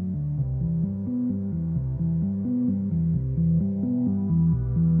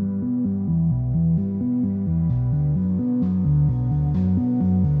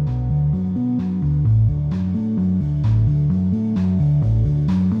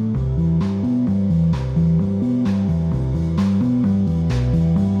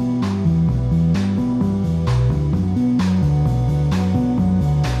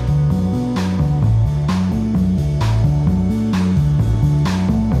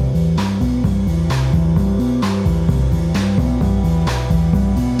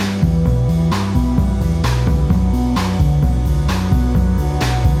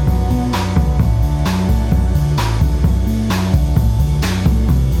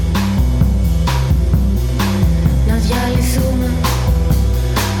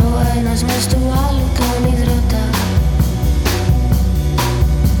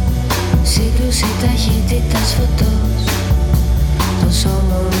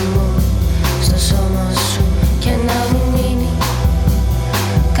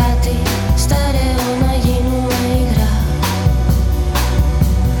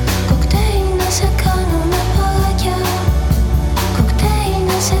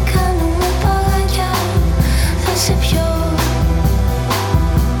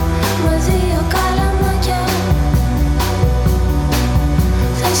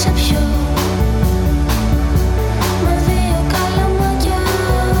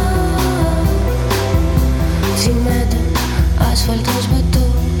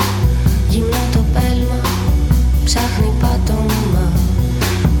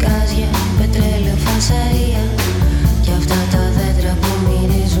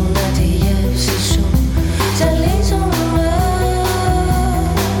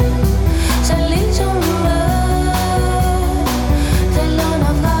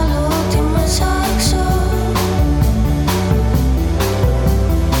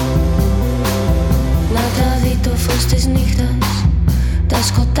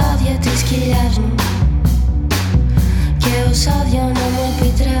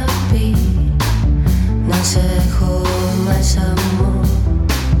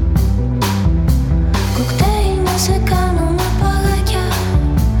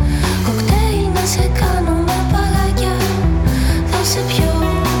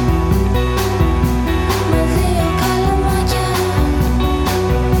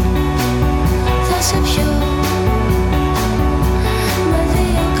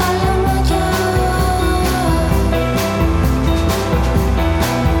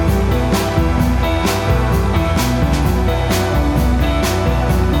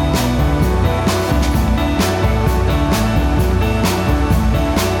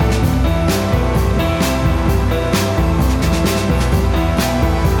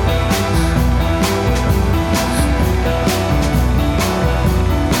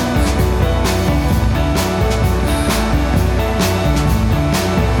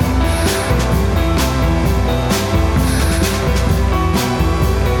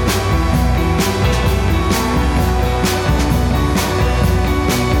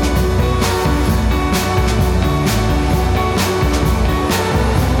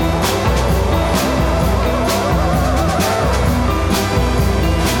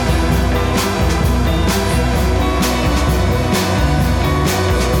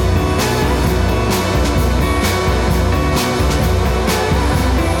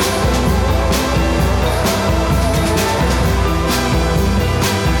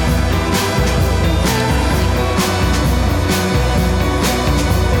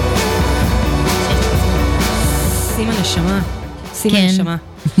 נשמה. שימה כן. נשמה.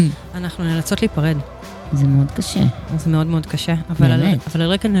 אנחנו נאלצות להיפרד. זה מאוד קשה. זה מאוד מאוד קשה. אבל על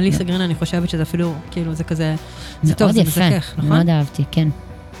רקע נלי סגרין אני חושבת שזה אפילו, כאילו, זה כזה, זה טוב, זה מזכך, נכון? מאוד אהבתי, כן.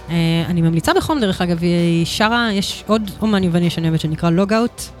 אני ממליצה בחום, דרך אגב, היא שרה, יש עוד אומן יווני שאני אוהבת שנקרא לוג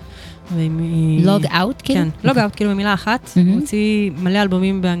אאוט. לוג אאוט, כאילו? כן, לוג אאוט, כאילו במילה אחת. הוא הוציא מלא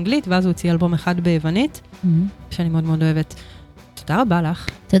אלבומים באנגלית, ואז הוא הוציא אלבום אחד ביוונית, שאני מאוד מאוד אוהבת. תודה רבה לך.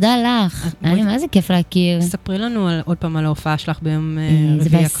 תודה לך. היה לי מה זה כיף להכיר. ספרי לנו עוד פעם על ההופעה שלך ביום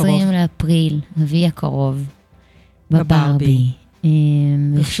רביעי הקרוב. זה ב-20 לאפריל, רביעי הקרוב, בברבי.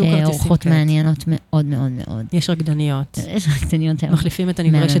 יש אורחות מעניינות מאוד מאוד מאוד. יש רקדניות. יש רקדניות. מחליפים את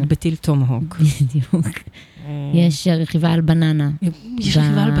הנברשת בטיל טומהוק. בדיוק. יש רכיבה על בננה. יש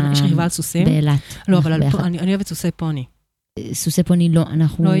רכיבה על סוסים? באילת. לא, אבל אני אוהבת סוסי פוני. סוסי פוני לא,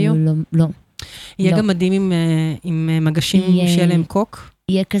 אנחנו לא. יהיה גם מדהים עם מגשים שיהיה להם קוק.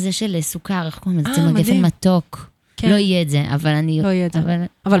 יהיה כזה של סוכר, איך קוראים לזה? מגפן מתוק. לא יהיה את זה, אבל אני... לא יהיה את זה.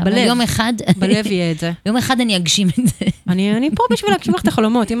 אבל בלב. יום אחד... בלב יהיה את זה. יום אחד אני אגשים את זה. אני פה בשביל להגשים לך את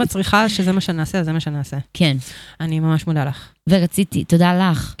החלומות. אם את צריכה שזה מה שנעשה, אז זה מה שנעשה. כן. אני ממש מודה לך. ורציתי, תודה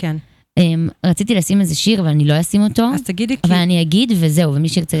לך. כן. רציתי לשים איזה שיר, אבל אני לא אשים אותו. אז תגידי. אבל אני אגיד, וזהו, ומי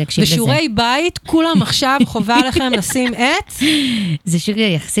שירצה להקשיב לזה. בשיעורי בית, כולם עכשיו חובה עליכם לשים את... זה שיר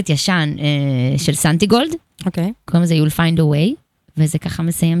יחסית ישן של סנטיגולד. אוקיי. קוראים לזה You'll Find a Way, וזה ככה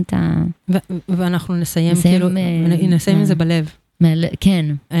מסיים את ה... ואנחנו נסיים כאילו, נסיים עם זה בלב. כן.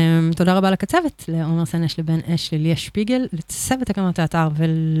 תודה רבה לקצבת, לעומר סנש, לבן אש, לליה שפיגל, לצוות הקמת האתר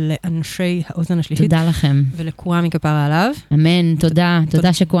ולאנשי האוזן השלישית. תודה לכם. ולקוואמי כפרה עליו. אמן,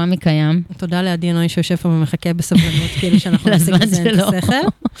 תודה שקוואמי קיים. תודה לעדי אנוי שיושב פה ומחכה בסבלנות, כאילו שאנחנו נשיג לזה את השכל.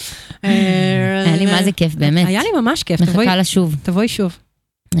 היה לי מה זה כיף, באמת. היה לי ממש כיף. מחכה לשוב. תבואי שוב.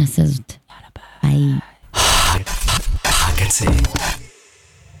 נעשה זאת. יאללה ביי. הקצה.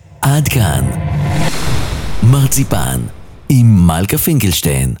 עד כאן. מרציפן עם מלכה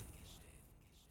פינקלשטיין.